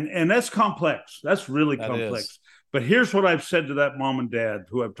 And that's complex. That's really complex. But here's what I've said to that mom and dad,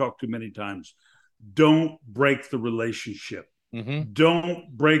 who I've talked to many times. Don't break the relationship. Mm-hmm.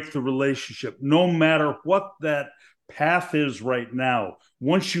 Don't break the relationship. No matter what that path is right now,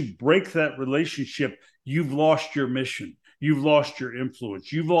 once you break that relationship, you've lost your mission. You've lost your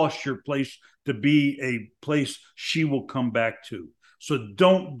influence. You've lost your place to be a place she will come back to. So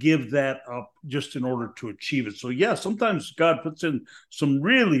don't give that up just in order to achieve it. So yeah, sometimes God puts in some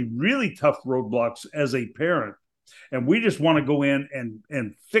really, really tough roadblocks as a parent. And we just want to go in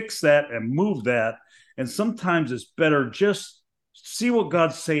and fix that and move that. And sometimes it's better just see what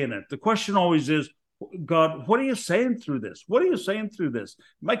God's saying it. The question always is, God, what are you saying through this? What are you saying through this?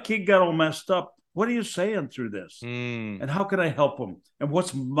 My kid got all messed up. What are you saying through this? And how can I help them? And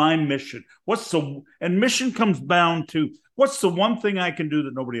what's my mission? And mission comes down to what's the one thing I can do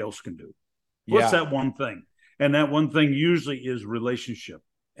that nobody else can do? What's that one thing? And that one thing usually is relationship.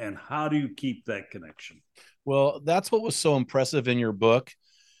 And how do you keep that connection? Well, that's what was so impressive in your book.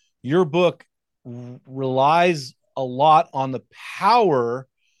 Your book relies a lot on the power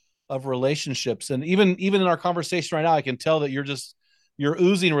of relationships. And even in our conversation right now, I can tell that you're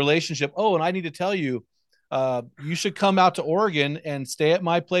oozing relationship. Oh, and I need to tell you, you should come out to Oregon and stay at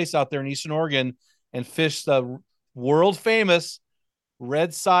my place out there in Eastern Oregon and fish the world famous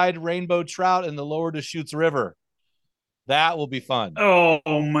red side rainbow trout in the lower Deschutes River. That will be fun. Oh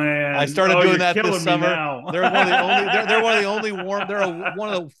man! I started doing that this summer. They're one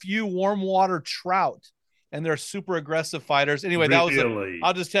of the few warm water trout, and they're super aggressive fighters. Anyway, really?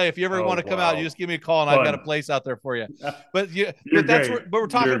 I'll just tell you, if you ever want to come out, you just give me a call, and I've got a place out there for you. But we're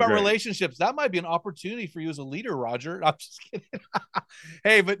talking about relationships. That might be an opportunity for you as a leader, Roger. I'm just kidding.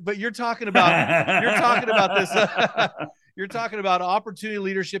 Hey, but you're talking about this. You're talking about opportunity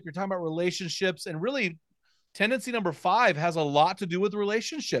leadership. You're talking about relationships, and really, tendency number 5 has a lot to do with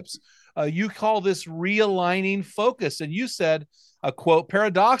relationships. You call this realigning focus. And you said, a quote,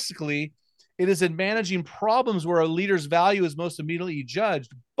 paradoxically, it is in managing problems where a leader's value is most immediately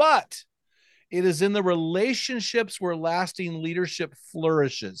judged, but it is in the relationships where lasting leadership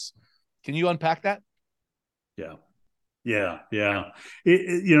flourishes. Can you unpack that? Yeah.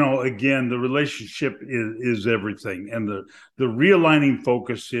 Again, the relationship is everything. And the realigning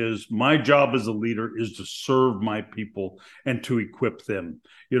focus is my job as a leader is to serve my people and to equip them.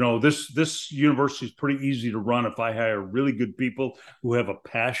 This university is pretty easy to run if I hire really good people who have a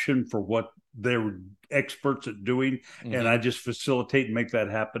passion for what they're experts at doing. Mm-hmm. And I just facilitate and make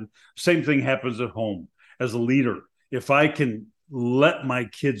that happen. Same thing happens at home as a leader. If I can let my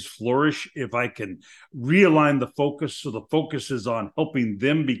kids flourish, if I can realign the focus so the focus is on helping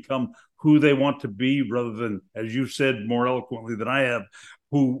them become who they want to be rather than, as you said more eloquently than I have,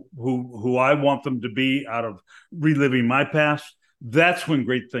 who I want them to be out of reliving my past, that's when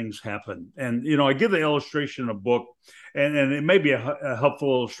great things happen. And, I give the illustration in a book, and it may be a helpful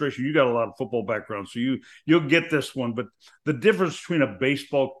illustration. You got a lot of football background, so you'll get this one. But the difference between a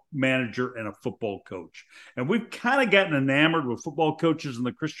baseball manager and a football coach. And we've kind of gotten enamored with football coaches in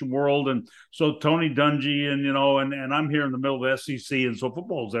the Christian world. And so Tony Dungy and I'm here in the middle of the SEC. And so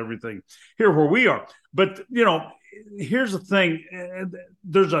football is everything here where we are. But, here's the thing.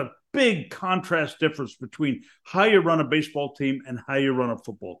 There's a big contrast difference between how you run a baseball team and how you run a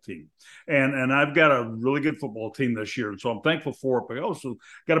football team. And I've got a really good football team this year. And so I'm thankful for it, but I also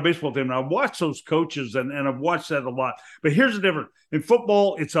got a baseball team. And I've watched those coaches and I've watched that a lot. But here's the difference. In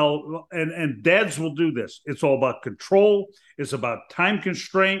football, it's all, and dads will do this. It's all about control. It's about time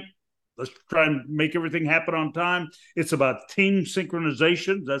constraint. Let's try and make everything happen on time. It's about team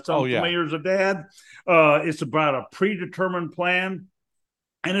synchronization. That's all familiar as a dad. It's about a predetermined plan.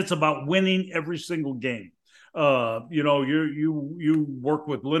 And it's about winning every single game. You work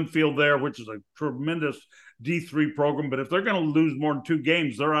with Linfield there, which is a tremendous D3 program. But if they're going to lose more than 2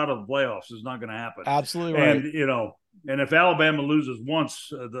 games, they're out of the playoffs. It's not going to happen. Absolutely right. And if Alabama loses once,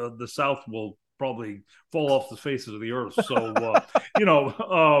 the South will probably fall off the face of the earth.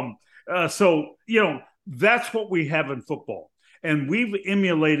 So, that's what we have in football. And we've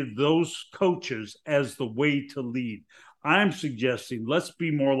emulated those coaches as the way to lead. I'm suggesting let's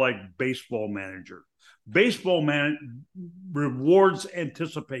be more like baseball manager. Baseball rewards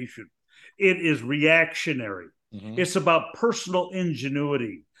anticipation. It is reactionary. Mm-hmm. It's about personal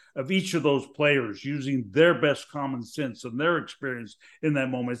ingenuity of each of those players using their best common sense and their experience in that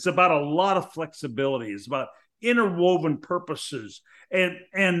moment. It's about a lot of flexibility. It's about interwoven purposes. And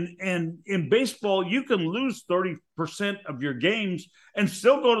in baseball, you can lose 30% of your games and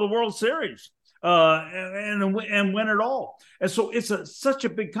still go to the World Series and win it all. And so it's such a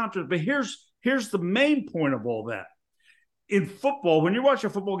big contrast. But here's the main point of all that. In football, when you watch a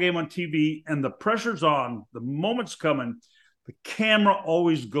football game on TV and the pressure's on, the moment's coming, the camera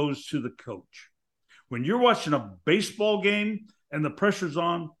always goes to the coach. When you're watching a baseball game and the pressure's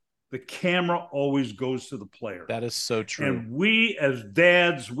on, the camera always goes to the player. That is so true. And we as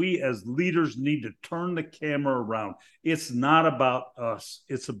dads, we as leaders need to turn the camera around. It's not about us.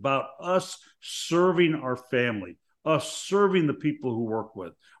 It's about us serving our family, us serving the people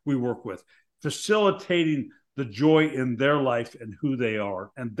we work with, facilitating the joy in their life and who they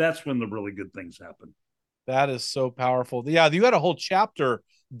are. And that's when the really good things happen. That is so powerful. Yeah, you had a whole chapter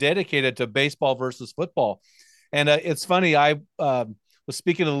dedicated to baseball versus football. And it's funny, I was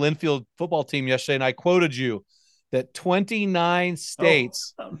speaking to the Linfield football team yesterday, and I quoted you that 29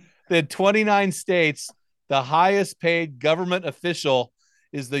 states, the highest paid government official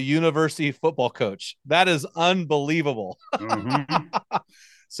is the university football coach. That is unbelievable. Mm-hmm.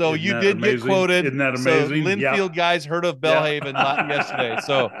 So you did amazing? Get quoted. Isn't that amazing? So Linfield guys heard of Belhaven yesterday.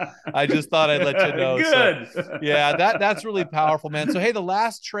 So I just thought I'd let you know. Good. So, yeah, that's really powerful, man. So, hey, the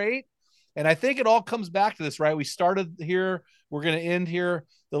last trait, and I think it all comes back to this, right? We started here. We're going to end here.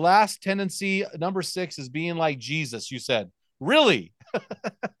 The last tendency, number 6, is being like Jesus, you said. Really?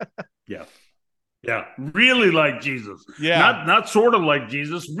 Yeah. Yeah, really like Jesus. Yeah, not sort of like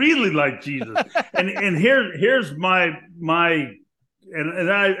Jesus, really like Jesus. and here's my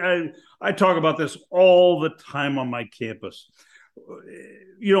and I talk about this all the time on my campus.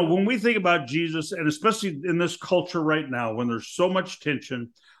 When we think about Jesus, and especially in this culture right now, when there's so much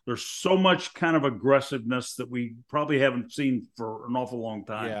tension, there's so much kind of aggressiveness that we probably haven't seen for an awful long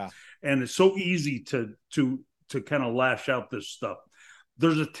time. Yeah. And it's so easy to kind of lash out this stuff.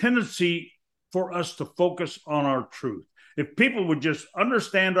 There's a tendency for us to focus on our truth. If people would just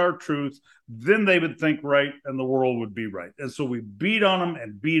understand our truth, then they would think right and the world would be right. And so we beat on them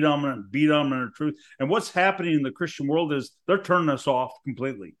and beat on them and beat on them in our truth. And what's happening in the Christian world is they're turning us off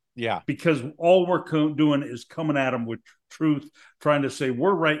completely. Yeah. Because all we're doing is coming at them with truth, trying to say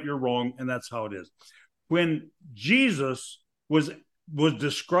we're right, you're wrong, and that's how it is. When Jesus was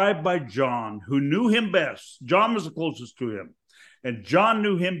described by John, who knew him best, John was the closest to him, and John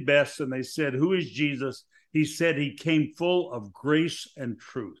knew him best, and they said, "Who is Jesus?" He said he came full of grace and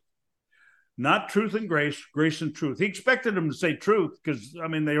truth. Not truth and grace, grace and truth. He expected them to say truth because,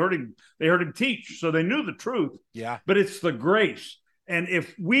 they heard him teach, so they knew the truth. Yeah. But it's the grace. And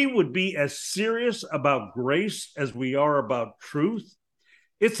if we would be as serious about grace as we are about truth,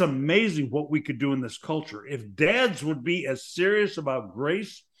 it's amazing what we could do in this culture. If dads would be as serious about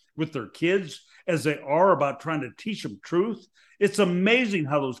grace with their kids as they are about trying to teach them truth, it's amazing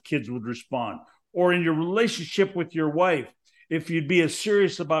how those kids would respond. Or in your relationship with your wife, if you'd be as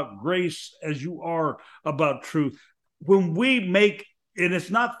serious about grace as you are about truth. When we make, and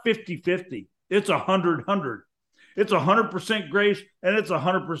it's not 50-50, it's 100-100. It's 100% grace and it's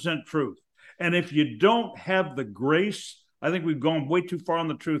 100% truth. And if you don't have the grace, I think we've gone way too far on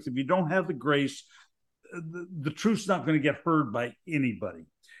the truth. If you don't have the grace, the truth's not going to get heard by anybody.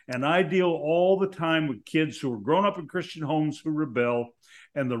 And I deal all the time with kids who are grown up in Christian homes who rebel.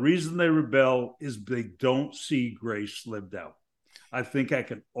 And the reason they rebel is they don't see grace lived out. I think I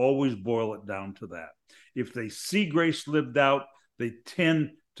can always boil it down to that. If they see grace lived out, they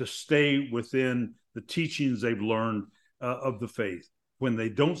tend to stay within the teachings they've learned of the faith. When they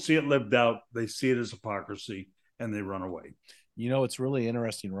don't see it lived out, they see it as hypocrisy and they run away. It's really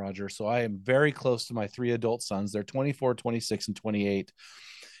interesting, Roger. So I am very close to my 3 adult sons. They're 24, 26, and 28.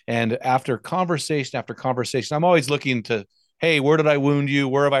 And after conversation after conversation, I'm always looking to, hey, where did I wound you?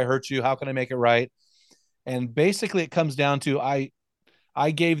 Where have I hurt you? How can I make it right? And basically it comes down to,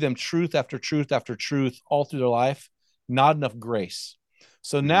 I gave them truth after truth after truth all through their life, not enough grace.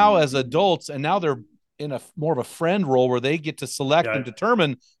 So now as adults, and now they're in a more of a friend role where they get to select and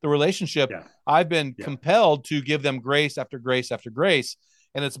determine the relationship. I've been compelled to give them grace after grace after grace,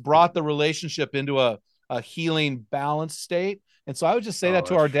 and it's brought the relationship into a healing, balanced state. And so I would just say that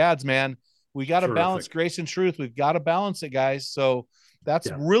to our dads, man, we got to balance grace and truth. We've got to balance it, guys. So that's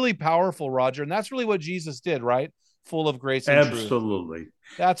really powerful, Roger. And that's really what Jesus did, right? Full of grace and truth. Absolutely.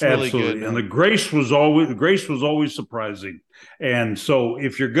 That's really good. Man. And the grace was always surprising. And so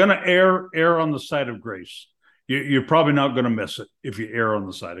if you're going to err on the side of grace, you're probably not going to miss it if you err on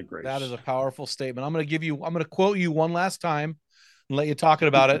the side of grace. That is a powerful statement. I'm going to quote you one last time and let you talk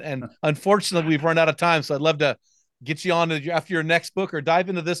about it. And unfortunately, we've run out of time. So I'd love to get you on after your next book or dive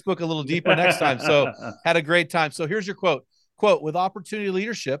into this book a little deeper next time. So had a great time. So here's your quote. Quote, with opportunity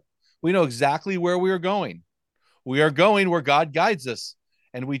leadership, we know exactly where we are going. We are going where God guides us,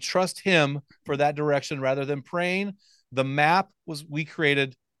 and we trust him for that direction rather than praying the map we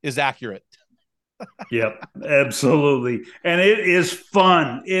created is accurate. Yep, absolutely. And it is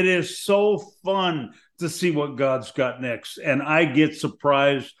fun. It is so fun to see what God's got next. And I get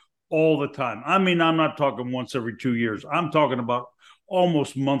surprised all the time. I mean, I'm not talking once every 2 years. I'm talking about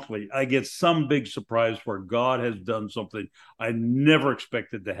almost monthly. I get some big surprise where God has done something I never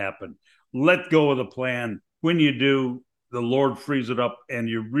expected to happen. Let go of the plan. When you do, the Lord frees it up, and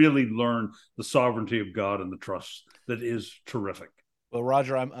you really learn the sovereignty of God and the trust that is terrific. Well,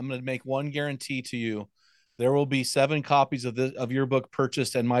 Roger, I'm going to make one guarantee to you. There will be 7 copies of your book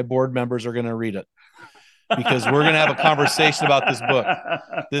purchased, and my board members are going to read it because we're going to have a conversation about this book.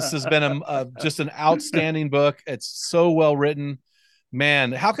 This has been just an outstanding book. It's so well written.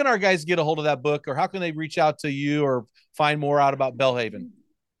 Man, how can our guys get a hold of that book, or how can they reach out to you or find more out about Belhaven?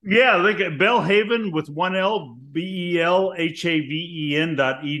 Yeah, they get Belhaven with 1 L,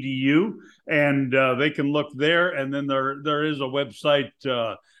 BELHAVEN.edu, and they can look there. And then there is a website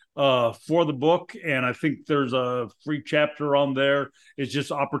for the book, and I think there's a free chapter on there. It's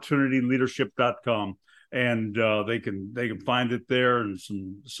just opportunityleadership.com, and they can find it there and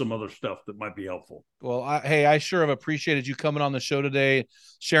some other stuff that might be helpful. Well, I sure have appreciated you coming on the show today,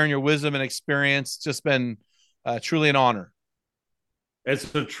 sharing your wisdom and experience. Just been truly an honor.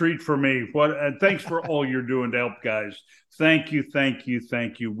 It's a treat for me. And thanks for all you're doing to help guys. Thank you.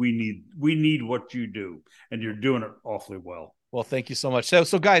 We need what you do, and you're doing it awfully well. Well, thank you so much.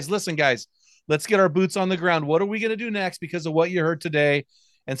 So guys, listen, guys, let's get our boots on the ground. What are we going to do next because of what you heard today?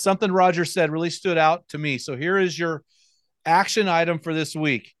 And something Roger said really stood out to me. So here is your action item for this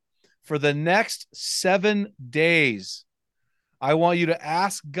week. For the next 7 days, I want you to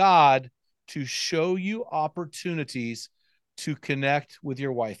ask God to show you opportunities to connect with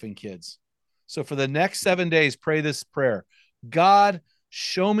your wife and kids. So for the next 7 days, pray this prayer. God,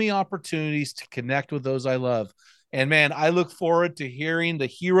 show me opportunities to connect with those I love. And man, I look forward to hearing the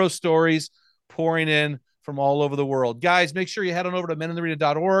hero stories pouring in from all over the world. Guys, make sure you head on over to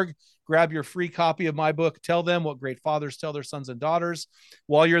meninthearena.org, grab your free copy of my book, Tell Them What Great Fathers Tell Their Sons and Daughters.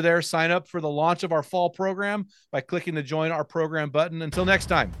 While you're there, sign up for the launch of our fall program by clicking the Join Our Program button. Until next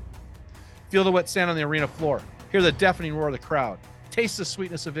time, feel the wet sand on the arena floor. Hear the deafening roar of the crowd. Taste the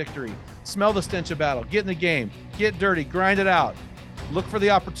sweetness of victory. Smell the stench of battle. Get in the game. Get dirty. Grind it out. Look for the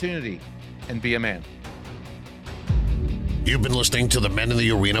opportunity and be a man. You've been listening to the Men in the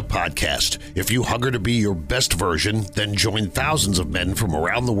Arena podcast. If you hunger to be your best version, then join thousands of men from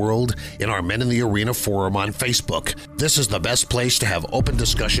around the world in our Men in the Arena forum on Facebook. This is the best place to have open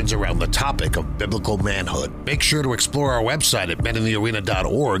discussions around the topic of biblical manhood. Make sure to explore our website at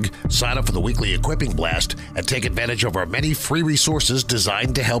meninthearena.org, sign up for the weekly equipping blast, and take advantage of our many free resources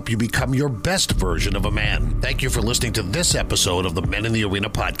designed to help you become your best version of a man. Thank you for listening to this episode of the Men in the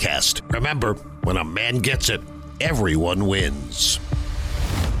Arena podcast. Remember, when a man gets it, everyone wins.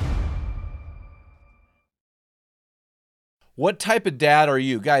 What type of dad are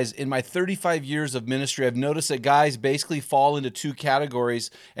you? Guys, in my 35 years of ministry, I've noticed that guys basically fall into 2 categories.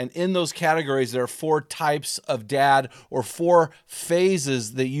 And in those categories, there are 4 types of dad, or 4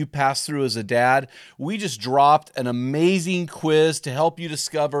 phases that you pass through as a dad. We just dropped an amazing quiz to help you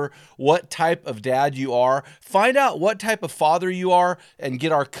discover what type of dad you are. Find out what type of father you are and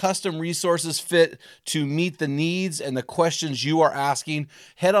get our custom resources fit to meet the needs and the questions you are asking.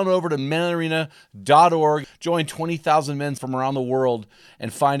 Head on over to meninthearena.org. Join 20,000 men from around the world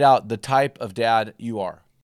and find out the type of dad you are.